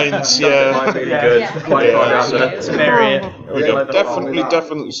 4 lines. Yeah. Really Yeah. good. Yeah. Quite Yeah. far down there. It's very There we go.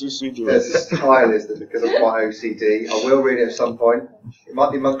 Definitely CC you. There's this tile is that because I'm quite OCD, I will read it at some point. It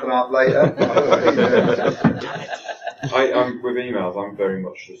might be a month and a half later. I'm with emails. I'm very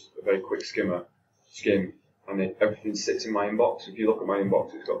much just a very quick skim, and everything sits in my inbox. If you look at my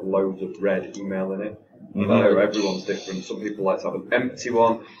inbox, it's got loads of red email in it. I know everyone's different. Some people like to have an empty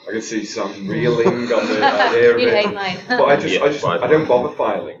one. I can see some reeling on the idea of You it. hate mine. But I don't bother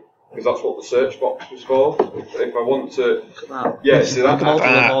filing because that's what the search box was for. If I want to, yeah, see that.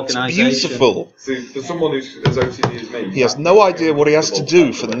 That's beautiful. See, for someone who's as OCD as me, He has no idea what he has to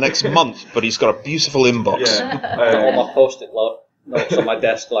do for the next month, but he's got a beautiful inbox. All my post-it notes on my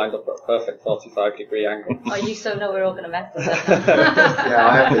desk lined up at a perfect 45-degree angle. Oh, you so know we're all going to mess with it. Yeah,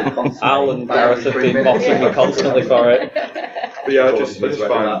 I have been constantly. Al and Gareth have been mocking me constantly for it. But yeah, I just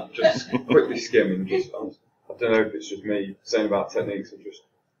find just quickly skim and just I don't know if it's just me saying about techniques.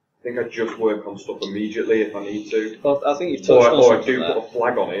 I think I just work on stuff immediately if I need to. Well, I think you've touched on Or I something do there. put a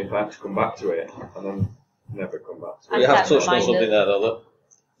flag on it if I have to come back to it, and then never come back to it. We have set touched on something reminders. there though,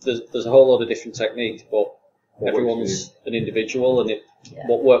 that there's a whole lot of different techniques, but What works everyone's an individual, and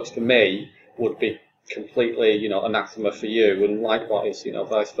what works for me would be completely, anathema for you, and likewise,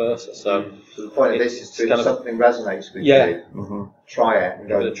 vice versa. So the point of this is to, if something resonates with Yeah. you, try it and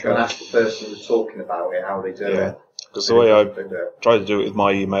go and ask the person who's talking about it how they do it. Because the way I try to do it with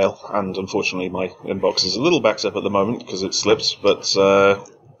my email, and unfortunately my inbox is a little backed up at the moment because it slipped, but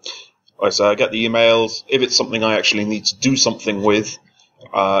like I say, I get the emails. If it's something I actually need to do something with,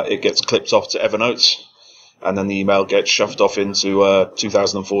 it gets clipped off to Evernote, and then the email gets shoved off into a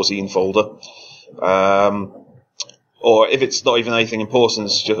 2014 folder. Or if it's not even anything important,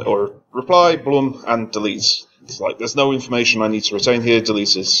 it's just, or reply, bloom, and delete. It's like, there's no information I need to retain here,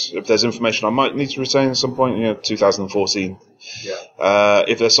 delete it. If there's information I might need to retain at some point, 2014. Yeah.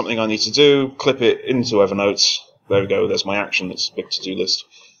 If there's something I need to do, clip it into Evernote. There we go, there's my action, it's a big to-do list.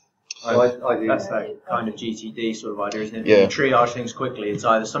 That's that kind of GTD sort of idea, isn't it? Yeah. You triage things quickly. It's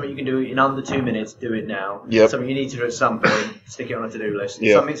either something you can do in under 2 minutes, do it now. Yep. Something you need to do at some point, stick it on a to-do list. If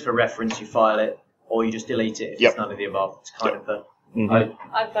Yep. something's for reference, you file it, or you just delete it if Yep. it's none of the above. It's kind of the...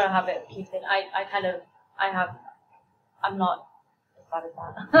 I've got a habit of keeping. I'm not as bad as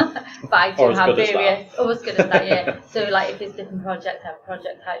that, but I do have various. Always good at that, yeah. So like if there's different projects, I have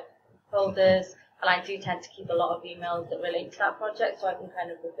project type folders. And I do tend to keep a lot of emails that relate to that project, so I can kind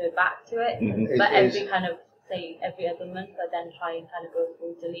of refer back to it. Mhm. But every other month, I then try and kind of go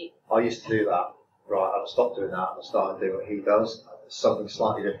through delete. I used to do that. Right, I've stopped doing that and I started doing what he does. Something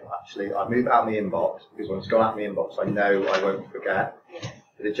slightly different, actually. I move it out of my inbox because when it's gone out of my inbox, I know I won't forget.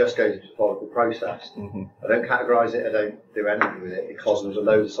 But it just goes into a follow the process. I don't categorise it. I don't do anything with it because there's a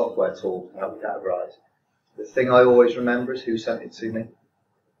load of software tools to help me categorise. The thing I always remember is who sent it to me.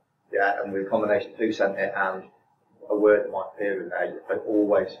 Yeah, and with a combination of who sent it and a word that might appear in there, I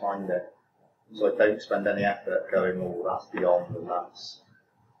always find it. So I don't spend any effort going, oh, that's beyond and that's,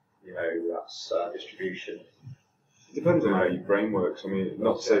 that's distribution. It depends on how your brain works. I mean,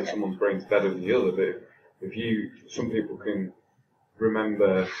 not to say someone's brain's better than the other, but some people can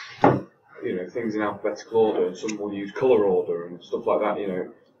remember, things in alphabetical order, and some will use colour order and stuff like that,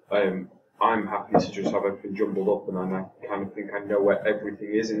 I'm happy to just have everything jumbled up, and I kind of think I know where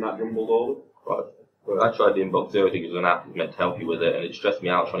everything is in that jumbled order. But I tried the Inbox Zero thing as an app meant to help you with it, and it stressed me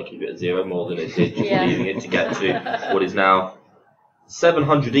out trying to keep it at zero more than it did just leaving it to get to what is now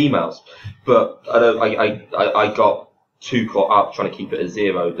 700 emails. But I got too caught up trying to keep it at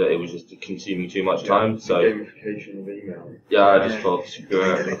zero that it was just consuming too much time. So gamification of email. Yeah, I just thought, screw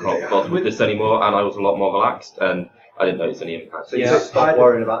it, I can't bother with this anymore, and I was a lot more relaxed, and I didn't notice any impact. So you stop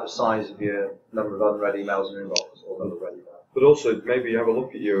worrying about the size of your number of unread emails in your inbox or number of read emails. But also, maybe have a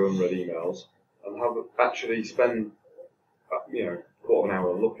look at your unread emails and actually spend, quarter of an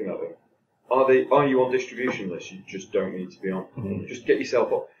hour looking at them. Are you on distribution lists you just don't need to be on? Just get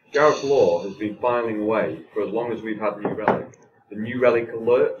yourself up. Gareth Law has been filing away for as long as we've had New Relic. The New Relic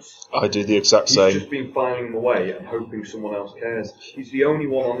alerts. I do the exact same. He's just been filing them away and hoping someone else cares. He's the only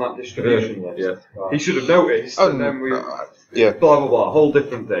one on that distribution list. Yeah. He should have noticed, and then blah blah blah, whole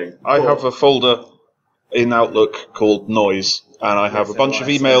different thing. I have a folder in Outlook called Noise, and I have a bunch of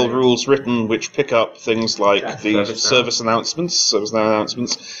email rules written which pick up things like the service announcements,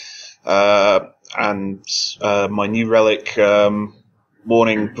 and my New Relic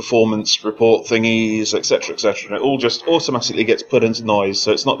morning performance report thingies, etc., etc. And it all just automatically gets put into Noise,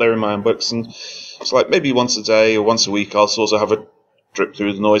 so it's not there in my inbox. And it's like maybe once a day or once a week I'll sort of have a drip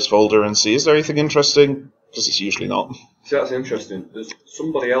through the Noise folder and see, is there anything interesting? Because it's usually not. See, that's interesting. There's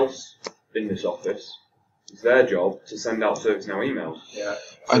somebody else in this office. It's their job to send out ServiceNow emails. Yeah.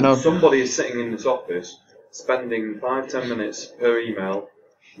 So I know. Somebody is sitting in this office spending 5-10 minutes per email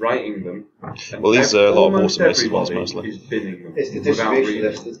writing them. Well, these are a lot of automated ones mostly. Is binning them It's the without distribution reading.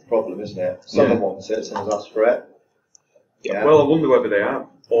 list that's the problem, isn't it? Someone wants it, someone's asked for it. Yeah. Well, I wonder whether they have.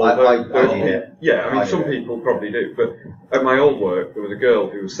 Or I need it. Yeah, I mean, I some need it. people probably do. But at my old work, there was a girl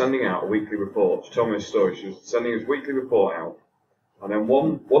who was sending out a weekly report. She told me a story. She was sending his weekly report out. And then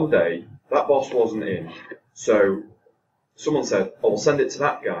one day, that boss wasn't in. So someone said, oh, we'll send it to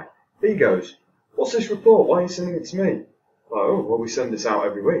that guy. He goes, what's this report? Why are you sending it to me? Like, oh, well, we send this out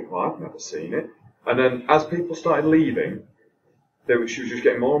every week. Well, I've never seen it. And then as people started leaving, she was just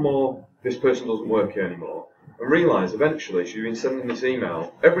getting more and more, this person doesn't work here anymore. And realised eventually she'd been sending this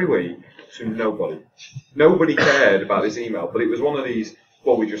email every week to nobody. Nobody cared about this email, but it was one of these,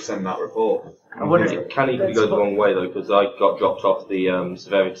 well, we just send that report. I wonder if it can equally go the wrong way though, because I got dropped off the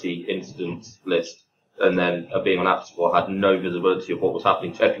severity incident list, and then being on App Store had no visibility of what was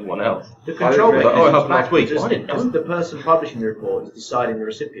happening to everyone else. The control mechanism it happened last week. Because the person publishing the report is deciding the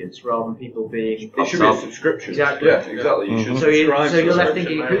recipients rather than people being. It should be a subscription. Exactly. Yeah, exactly. You should So you're subscribe to left it.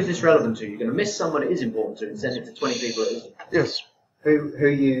 thinking, who's this relevant to? You're going to miss someone it is important to and send it to 20 people it isn't. Yes. Who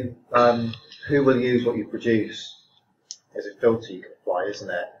you who will use what you produce is a filter you can apply, isn't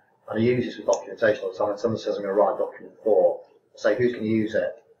it? And I use this with documentation all the time. When someone says I'm going to write a document for, say who's going to use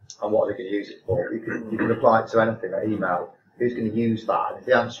it and what are they going to use it for. You can apply it to anything, like email. Who's going to use that? And if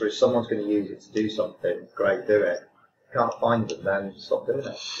the answer is someone's going to use it to do something, great, do it. If you can't find them, then stop doing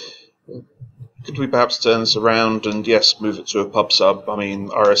it. Could we perhaps turn this around and, yes, move it to a pub sub? I mean,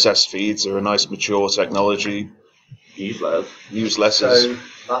 RSS feeds are a nice mature technology. Newsletters. So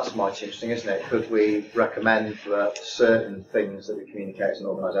that's much interesting, isn't it? Could we recommend that certain things that we communicate as an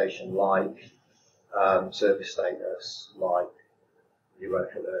organisation, like service status, like new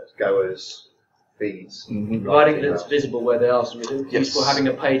work alerts, goers, feeds, providing that it's visible where they are, so it's useful having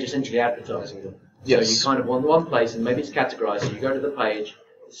a page essentially advertising them. Yes. So you kind of want one place, and maybe it's categorised. So you go to the page,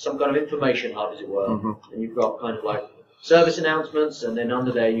 it's some kind of information hub, as it were, and you've got kind of like service announcements, and then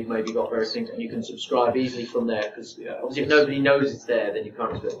under there you've maybe got various things, and you can subscribe easily from there. Because obviously, if nobody knows it's there, then you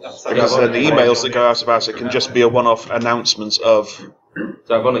can't expect. Because the emails that go out about it can just be a one-off announcement of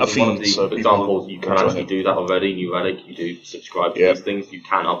So ironically, a feed. one of the So examples, you can join actually it. do that already. New Relic, you do subscribe to these things. You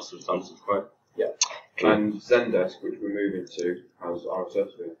can unsubscribe. Yeah. And Zendesk, which we're moving to, has RSS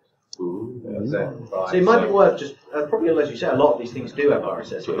feeds. That's it. Right. So it might be worth just, probably as you say, a lot of these things do have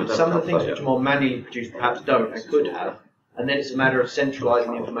RSS feeds. Some of the things which are more manually produced perhaps don't and could have. And then it's a matter of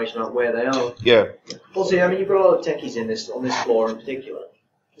centralising the information about where they are. Yeah. Also, I mean, you've got a lot of techies in this on this floor in particular.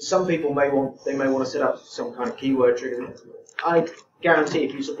 Some people may want to set up some kind of keyword trigger. I guarantee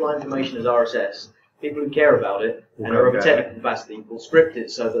if you supply information as RSS, people who care about it and are of a technical capacity will script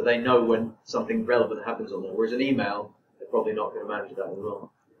it so that they know when something relevant happens on there. Whereas an email, they're probably not going to manage that as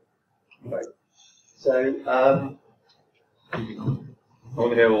well. Right. So, I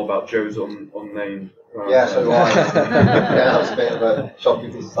want to hear all about Joe's unnamed. yeah, so do I. Yeah, that was a bit of a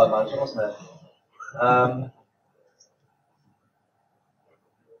shocking piece of time management, wasn't it?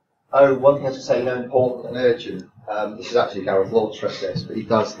 One thing I was going to say, important and urgent. This is actually Gareth Waltrip, this, but he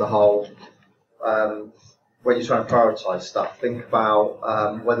does the whole, when you're trying to prioritise stuff, think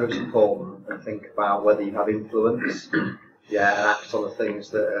about whether it's important and think about whether you have influence. And act on the things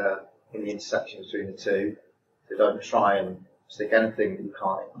that are in the intersection between the two. So don't try and stick anything that you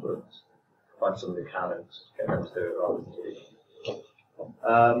can't influence. Find someone who can and get them to do it rather than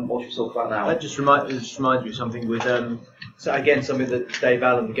you. What should we talk about now? That just reminds me of something with, so again, something that Dave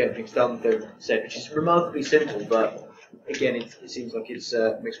Allen, the Getting Things Done, said, which is remarkably simple, but again, it seems like it's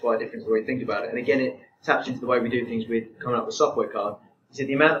makes quite a difference the way you think about it. And again, it taps into the way we do things with coming up with software card. He said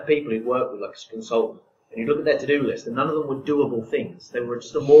the amount of people he'd worked with, like a consultant, and you look at their to-do list, and none of them were doable things. They were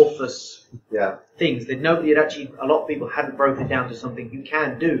just amorphous things that nobody had actually, a lot of people hadn't broken it down to something you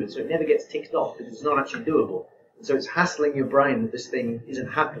can do, and so it never gets ticked off because it's not actually doable. And so it's hassling your brain that this thing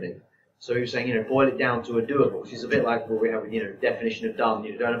isn't happening. So he was saying, boil it down to a doable, which is a bit like what we have with, definition of done.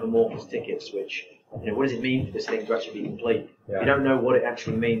 You don't have amorphous tickets, which, what does it mean for this thing to actually be complete? If you don't know what it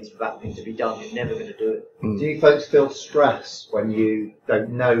actually means for that thing to be done, you're never going to do it. Do you folks feel stress when you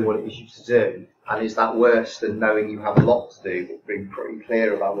don't know what it is you to do? And is that worse than knowing you have a lot to do, but being pretty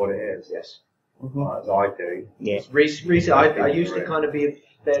clear about what it is? Yes. As I do. Yeah. Recently, I used to kind of be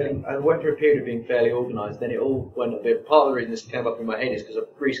fairly, I went through a period of being fairly organised, then it all went a bit, part of the reason this came up in my head is because I've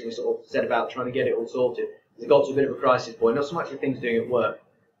recently sort of set about trying to get it all sorted. It got to a bit of a crisis point, not so much with things doing at work,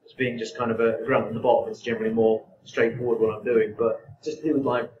 it's being just kind of a grunt at the bottom, it's generally more straightforward what I'm doing, but just to do with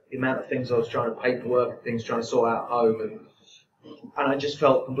like the amount of things I was trying to paperwork, things trying to sort out at home, and I just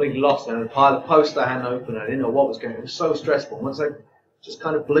felt completely lost, and a pile of posts I hadn't opened, and I didn't know what was going on. It was so stressful. Once I just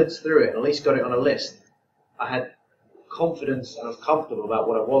kind of blitzed through it and at least got it on a list, I had confidence and I was comfortable about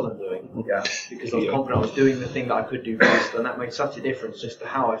what I wasn't doing. Because I was confident I was doing the thing that I could do best, and that made such a difference just to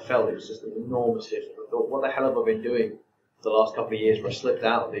how I felt. It was just an enormous difference. I thought, what the hell have I been doing for the last couple of years where I slipped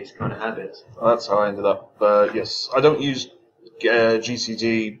out of these kind of habits? That's how I ended up. Yes, I don't use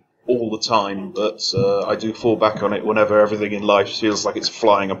GCD all the time, but I do fall back on it whenever everything in life feels like it's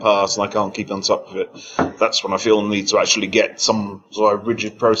flying apart and I can't keep on top of it. That's when I feel the need to actually get some sort of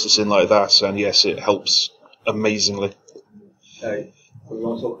rigid process in like that, and yes, it helps amazingly. Okay, what do we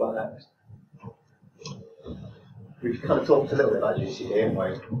want to talk about next? We've kind of talked a little bit about GCD, haven't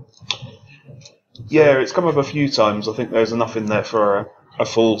we? Yeah, it's come up a few times. I think there's enough in there for a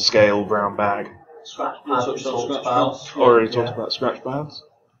full-scale brown bag. Scratch pads, we talked about. Already talked about scratch pads.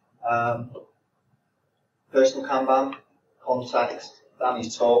 Personal Kanban, context,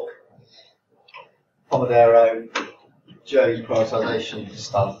 Danny's talk, Pomodoro, Joe's prioritisation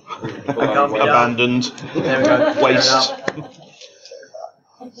stuff. Abandoned. There we go. Waste.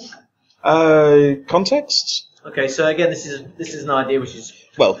 Context? Okay, so again, this is an idea which is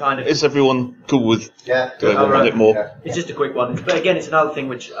Well, kind of. is everyone cool with Yeah. going All on right. a bit more? Yeah. It's just a quick one, but again, it's another thing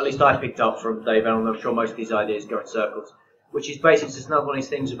which at least I picked up from Dave, and I'm sure most of these ideas go in circles, which is basically just another one of these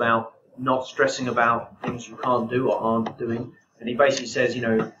things about not stressing about things you can't do or aren't doing. And he basically says,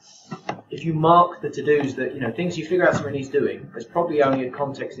 if you mark the to-dos that, things you figure out somebody needs doing, there's probably only a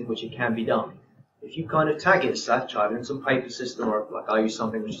context in which it can be done. If you kind of tag it as such, either in some paper system or like I use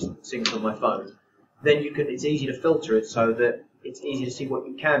something which is synced on my phone, then it's easy to filter it so that it's easy to see what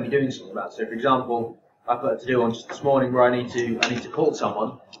you can be doing something about. So, for example, I put a to-do on just this morning where I need to call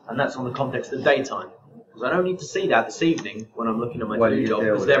someone, and that's on the context of daytime. Because I don't need to see that this evening when I'm looking at my to-do job,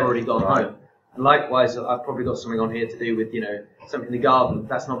 because they've already gone home. And likewise, I've probably got something on here to do with, something in the garden.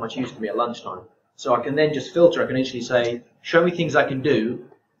 That's not much use to me at lunchtime. So I can then just filter. I can actually say, show me things I can do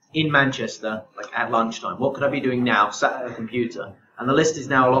in Manchester, like at lunchtime. What could I be doing now, sat at a computer? And the list is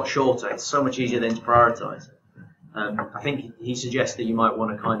now a lot shorter. It's so much easier then to prioritize. I think he suggests that you might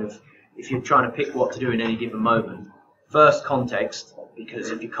want to kind of, if you're trying to pick what to do in any given moment, first context, because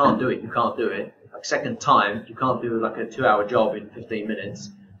if you can't do it, you can't do it. Like second time, you can't do like a 2-hour job in 15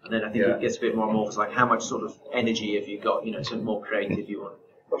 minutes. And then I think it gets a bit more amorphous, like how much sort of energy have you got, something more creative you want.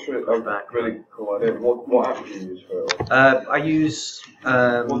 That's really cool idea. What app do you use for it? I use.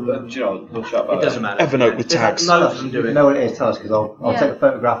 We'll chat about it doesn't matter. Evernote with tags. Loads of them do If it. you know what it is, tell us, because I'll take a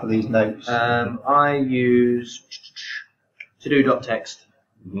photograph of these notes. I use to-do.text,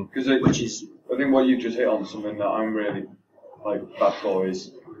 which is. I think what you just hit on, something that I'm really bad for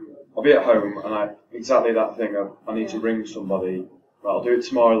is, I'll be at home and exactly that thing. I need to ring somebody. Right, I'll do it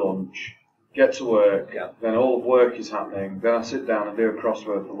tomorrow lunch. Get to work. Then all of work is happening. Then I sit down and do a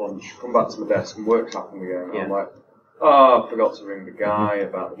crossword for lunch. Come back to my desk and work's happening again. And I'm like, I forgot to ring the guy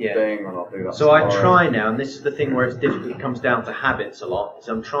about the thing, and I'll do that. So tomorrow. I try now, and this is the thing where it's difficult. It comes down to habits a lot. Is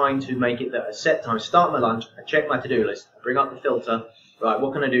I'm trying to make it that a set time. Start my lunch. I check my to-do list. Bring up the filter. Right,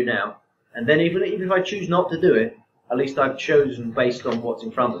 what can I do now? And then even if I choose not to do it, at least I've chosen based on what's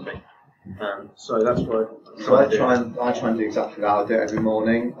in front of me. So that's what. I try and do exactly that. I do it every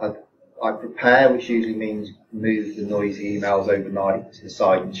morning. I prepare, which usually means move the noisy emails overnight to the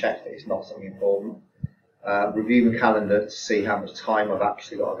side and check that it's not something important. Review my calendar to see how much time I've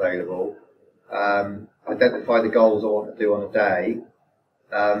actually got available. Identify the goals I want to do on a day.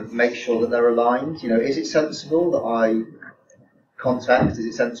 Make sure that they're aligned. Is it sensible that I contact? Is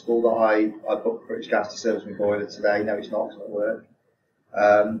it sensible that I book British Gas to service my boiler today? No, it's not. It's not work.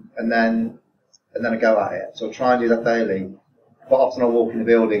 And then I go at it. So I try and do that daily. Quite often I walk in the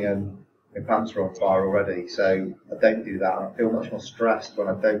building and my pants are on fire already, so I don't do that, and I feel much more stressed when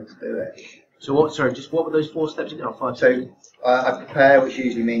I don't do it. So what were those 4 steps again? So I prepare, which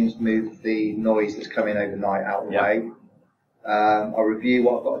usually means move the noise that's coming overnight out of the way. I review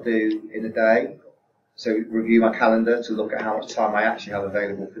what I've got to do in the day. So review my calendar to look at how much time I actually have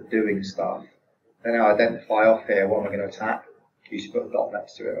available for doing stuff. Then I identify off here what am I going to attack. Usually put a dot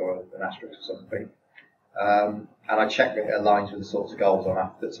next to it or an asterisk or something. And I check that it aligns with the sorts of goals I'm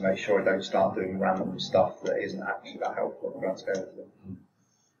after to make sure I don't start doing random stuff that isn't actually that helpful.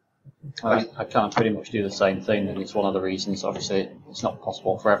 I kind of pretty much do the same thing, and it's one of the reasons, obviously, it's not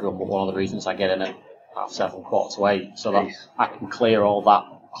possible for everyone, but one of the reasons I get in at 7:15, 7:45, so that I can clear all that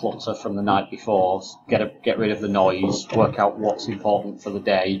clutter from the night before, get rid of the noise, work out what's important for the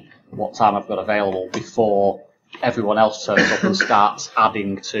day, what time I've got available before everyone else turns up and starts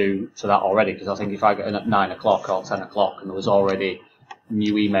adding to that already. Because I think if I get in at 9 o'clock or 10 o'clock and there was already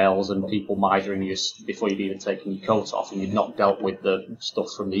new emails and people misering you before you'd even taken your coat off and you'd not dealt with the stuff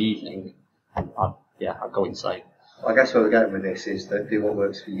from the evening, I'd go insane. I guess where we're going with this is that do what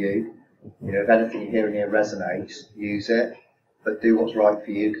works for you. If anything you hear in here resonates, use it, but do what's right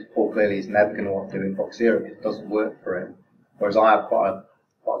for you, because Paul clearly is never going to want to do Inbox Zero because it doesn't work for him. Whereas I have quite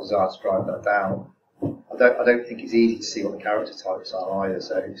a desire to drive that down. I don't think it's easy to see what the character types are either,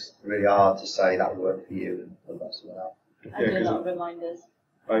 so it's really hard to say that would work for you and put that someone else. I do a lot of reminders.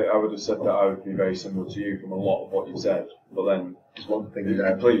 I would have said that I would be very similar to you from a lot of what you said, but then it's one thing it's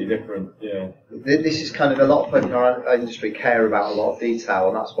completely different. This is kind of a lot of people in our industry care about a lot of detail,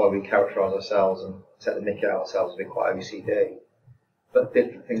 and that's why we characterise ourselves and take the mickey out of ourselves as being quite OCD. But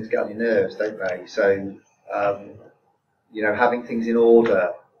different things get on your nerves, don't they? So, having things in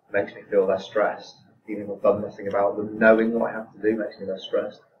order makes me feel less stressed. Even if I've done nothing about them, knowing what I have to do makes me less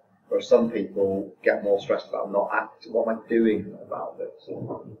stressed. Whereas some people get more stressed about not acting. What am I doing about it?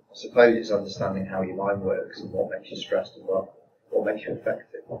 So I suppose it's understanding how your mind works and what makes you stressed as well, what makes you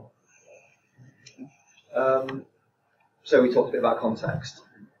effective. So we talked a bit about context.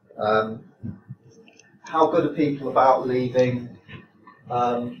 How good are people about leaving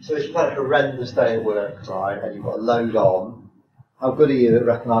So if you've had a horrendous day at work, right, and you've got a load on, how good are you at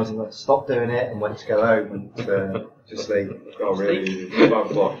recognising when to stop doing it and when to go home and to sleep? Oh, really? 5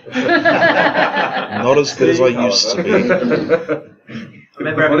 o'clock. Not as good as I used to be. I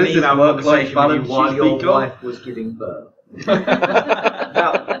remember having an email conversation with you while your wife was giving birth.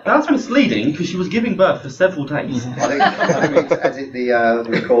 That's misleading because she was giving birth for several days. I think we need to edit the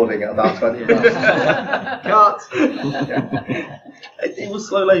recording at about 20 minutes. Cut! It was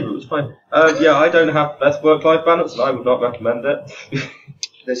slow labour, it was fine. Yeah, I don't have best work-life balance and I would not recommend it.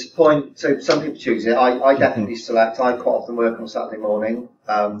 There's a point, so some people choose it. I definitely select. I quite often work on Saturday morning,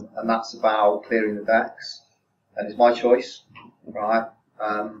 and that's about clearing the decks, and it's my choice, right?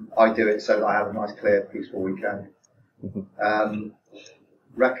 I do it so that I have a nice, clear, peaceful weekend.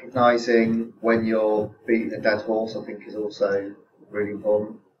 Recognising when you're beating a dead horse, I think, is also really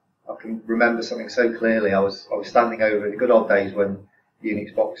important. I can remember something so clearly. I was standing over in the good old days when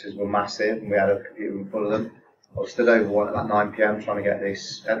Unix boxes were massive and we had a computer room full of them. I was stood over one at about 9 PM trying to get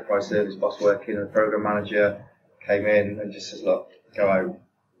this enterprise service bus working, and the program manager came in and just says, "Look, go home,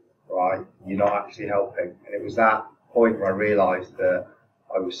 right? You're not actually helping." And it was that point where I realised that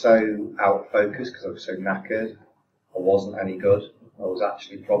I was so out of focus because I was so knackered. I wasn't any good. I was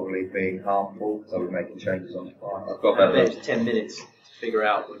actually probably being harmful because I was making changes on the fly. I've got about 10 minutes to figure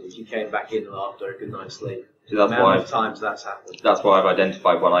out if you came back in after a good night's sleep. So that's why of times that's happened. That's why I've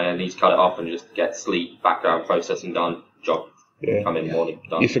identified when I need to cut it off and just get sleep, background processing done, job, come in the morning,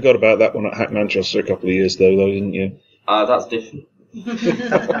 done. You forgot about that one at Hack Manchester a couple of years though, didn't you? That's different.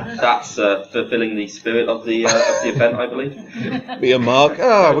 That's fulfilling the spirit of the event, I believe. Be a Mark.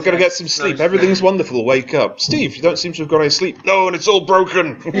 We're going to get some sleep. Everything's wonderful. Wake up, Steve. You don't seem to have got any sleep. No, and it's all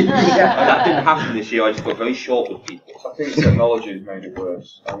broken. That didn't happen this year. I just got very short with people. I think technology has made it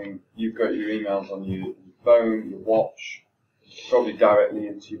worse. I mean, you've got your emails on your phone, your watch, probably directly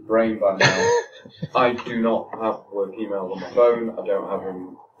into your brain by now. I do not have work emails on my phone. I don't have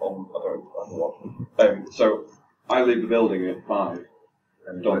them on. I don't have them. So I leave the building at 5.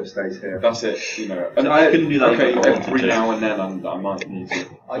 And don't stay here. That's it, you know. And I couldn't do that. Okay, every now and then I might need to.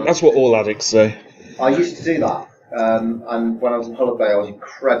 That's what all addicts say. I used to do that, and when I was on holiday, I was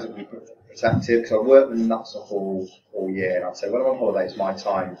incredibly protective because I worked in that stuff all year. And I'd say, when I'm on holiday, it's my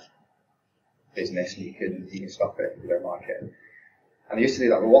time, business, and you can stop it if you don't like it. And I used to do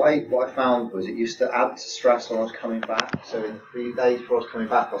that. But what I found was it used to add to stress when I was coming back. So in 3 days before I was coming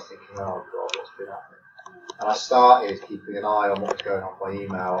back, I was thinking, oh God, what's been happening? And I started keeping an eye on what was going on by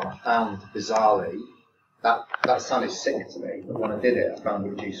email, and I found, bizarrely, that sounded sick to me, but when I did it, I found it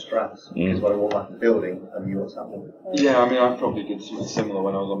reduced stress, because when I walked back in the building, I knew what's happening. Yeah, I mean, I probably did something similar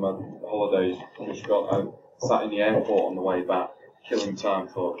when I was on my holidays. I sat in the airport on the way back, killing time,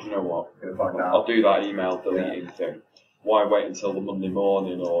 thought, you know what, I'll do that email deleting thing. Why wait until the Monday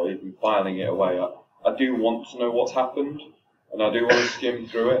morning, or even filing it away? I do want to know what's happened, and I do want to skim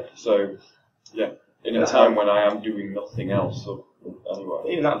through it, so, yeah. In a time when I am doing nothing else, so anyway.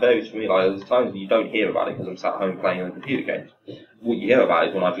 Even that varies for me. Like, there's times when you don't hear about it because I'm sat home playing on computer games. What you hear about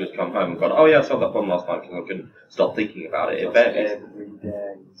is when I've just come home and gone, oh yeah, I solved that problem last night because I couldn't stop thinking about it. It varies. Every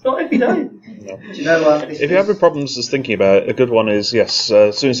day. It's not every day. No. Do you know what? If you're having problems just thinking about it, a good one is, yes,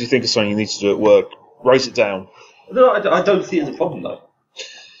 as soon as you think of something you need to do at work, write it down. No, I don't see it as a problem though.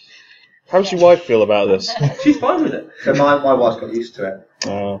 How does your wife feel about this? She's fine with it. So my wife's got used to it.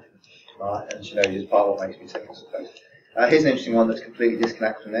 Oh. Right, and she knows it's part of what makes me tick, I suppose. Here's an interesting one that's completely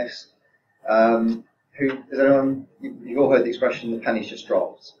disconnected from this. Has anyone, you've all heard the expression, the penny's just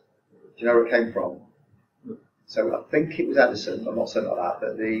dropped. Do you know where it came from? So I think it was Edison, I'm not certain of that,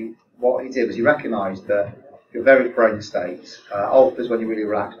 but what he did was he recognised that your very brain state, alpha is when you're really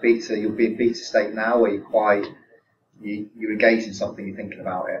relaxed, beta, you'll be in beta state now where you're engaged in something, you're thinking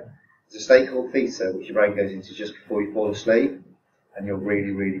about it. There's a state called theta, which your brain goes into just before you fall asleep. And you're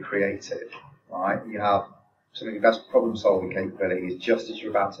really, really creative, right? You have some of your best problem-solving capabilities just as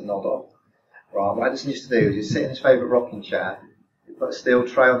you're about to nod off, right? What Edison used to do is he'd sit in his favourite rocking chair, he'd put a steel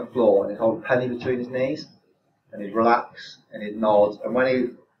tray on the floor, and he'd hold a penny between his knees, and he'd relax, and he'd nod, and when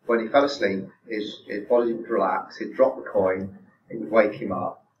he fell asleep, his body would relax, he'd drop the coin, it would wake him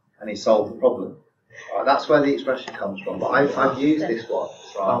up, and he'd solve the problem. Right? That's where the expression comes from, but I've used this one,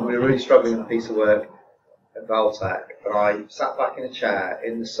 right? We were really struggling with a piece of work at Valtech, and I sat back in a chair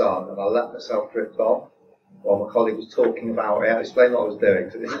in the sun and I let myself drift off while my colleague was talking about it. I explained what I was doing,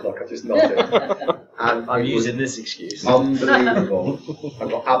 so this is like I just nodded. And I'm using this excuse. Unbelievable. I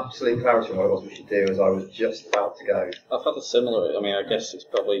got absolute clarity on what it was we should do as I was just about to go. I've had a similar, I mean, I guess it's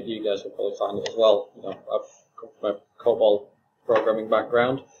probably, you guys will probably find it as well. You know, I've come from a COBOL programming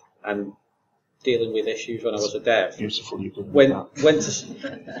background, and dealing with issues when I was a dev. Beautiful, you did Went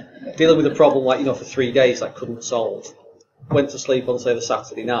to dealing with a problem like, for 3 days I couldn't solve. Went to sleep on, say, the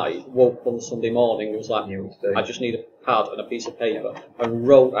Saturday night, woke on the Sunday morning, and was like, I just need a pad and a piece of paper, and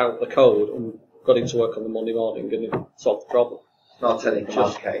wrote out the code and got into work on the Monday morning and it solved the problem. It's not technically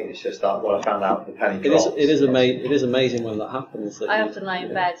complicated, it's just that what I found out the penny It drops. is amazing when that happens. That I often lie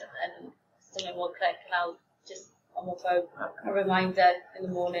in bed and something will click, and I'll just on my phone a reminder in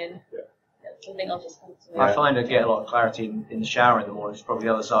the morning. Something will just come to me. I find I get a lot of clarity in the shower in the morning. It's probably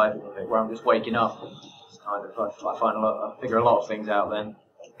the other side of it, where I'm just waking up. It's kind of, I find I figure a lot of things out then.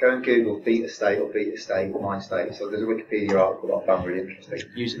 Go and Google beta state or beta state, mind state. So there's a Wikipedia article that I found really interesting.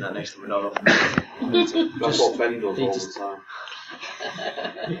 Using that next to another. That's what Ben does all the time.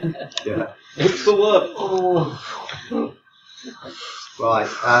 Yeah. It's the work. Right.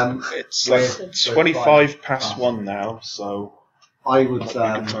 It's 25 past 1 now, so I would. good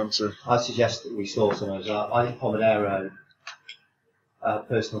time to. I suggest that we store some of those. I think Pomodoro,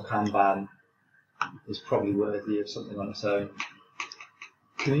 personal Kanban, is probably worthy of something on its own.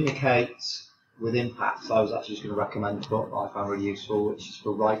 Communicate with Impact. I was actually just going to recommend a book that I found really useful, which is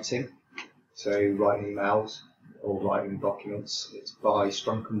for writing. So writing emails or writing documents. It's by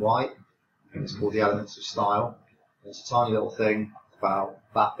Strunk and White, and it's called The Elements of Style. And it's a tiny little thing, about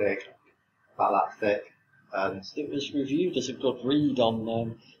that big, about that thick. And it was reviewed as a good read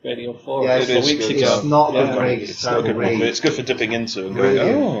on Radio 4 yeah, a couple of weeks ago. It's not a good read, it's not a good read. read. It's good for dipping into and going,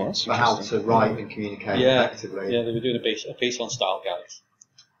 oh, that's for how to write and communicate effectively. Yeah, they were doing a piece on style guides.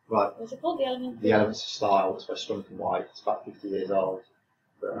 Right. What's it called? The Elements? The Elements of Style. It's by Strunk and White. It's about 50 years old.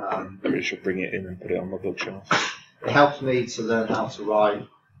 But, maybe I should bring it in and put it on my bookshelf. It helped me to learn how to write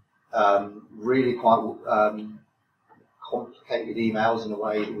really quite complicated emails in a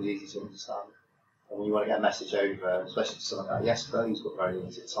way that was easy to understand. And when you want to get a message over, especially to someone like Jesper, who's got very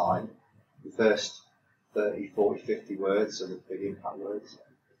limited time, the first 30, 40, 50 words are the big impact words.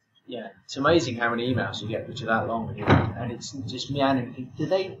 Yeah, it's amazing how many emails you get which are that long, and it's just meandering.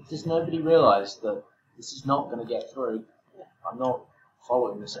 Does nobody realise that this is not going to get through? I'm not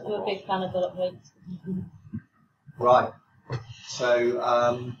following this I'm anymore. a big fan of bullet points. Right. So,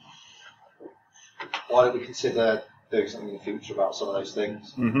 why don't we consider doing something in the future about some of those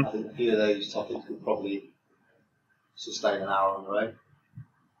things? Mm-hmm. I think a few of those topics could probably sustain an hour on their own.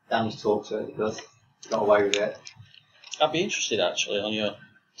 Danny's talked certainly does. Got away with it. I'd be interested actually on your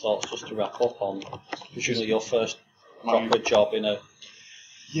thoughts just to wrap up on presumably your first proper job in a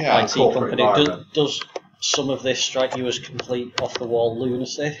IT company. Does some of this strike you as complete off the wall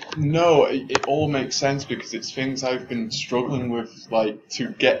lunacy? No, it all makes sense because it's things I've been struggling with, like to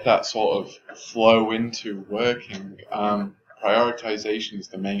get that sort of flow into working. Prioritization is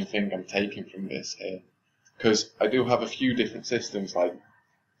the main thing I'm taking from this here, because I do have a few different systems, like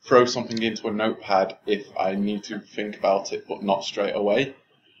throw something into a notepad if I need to think about it, but not straight away.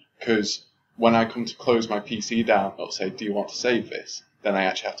 Because when I come to close my PC down, it'll say, do you want to save this? Then I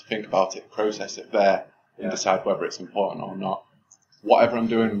actually have to think about it, process it there, and decide whether it's important or not. Whatever I'm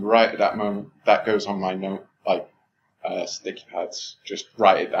doing right at that moment, that goes on my note, like sticky pads. Just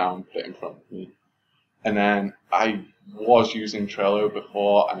write it down, put it in front of me. And then I was using Trello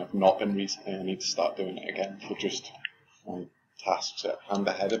before, and I've not been recently. I need to start doing it again for just my tasks at hand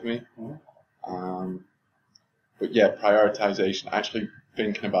ahead of me. But yeah, prioritization, actually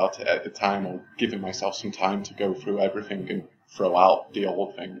thinking about it at the time, or giving myself some time to go through everything and throw out the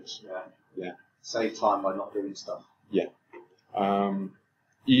old things. Yeah. Save time by not doing stuff. Yeah.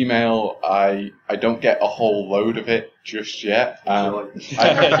 Email, I don't get a whole load of it just yet. I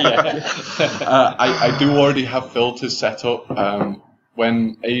do already have filters set up.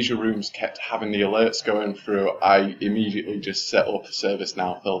 When Asia Rooms kept having the alerts going through, I immediately just set up a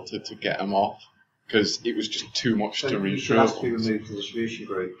ServiceNow filter to get them off, because it was just too much to read through. So you should have to be removed from the distribution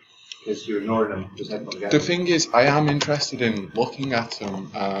group, because you're ignoring them, just not The thing is, I am interested in looking at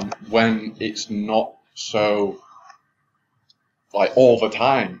them when it's not so, like, all the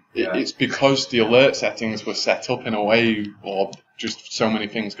time. It's because the alert settings were set up in a way, or just so many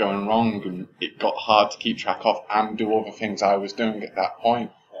things going wrong, and it got hard to keep track of and do other things I was doing at that point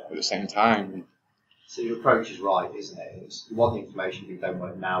at the same time. So your approach is right, isn't it? You want the information, you don't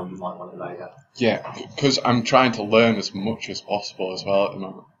want it now, you might want it later. Yeah, because I'm trying to learn as much as possible as well at the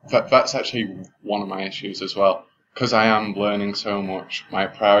moment. That's actually one of my issues as well. Because I am learning so much, my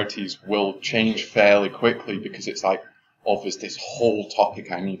priorities will change fairly quickly, because it's like, oh, there's this whole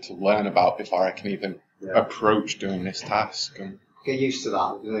topic I need to learn about before I can even approach doing this task. And get used to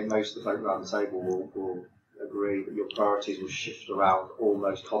that, because I think most of the folk around the table will agree that your priorities will shift around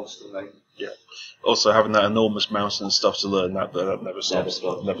almost constantly. Yeah. Also, having that enormous mouse and stuff to learn, that never stops.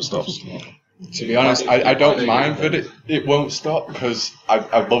 Never stops. To be honest, I don't mind that it won't stop, because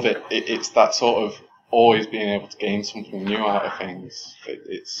I love it. It's that sort of always being able to gain something new out of things.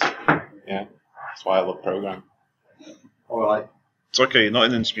 That's why I love programming. Alright. It's okay, you're not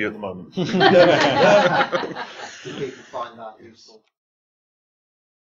in an interview at the moment. People find that useful.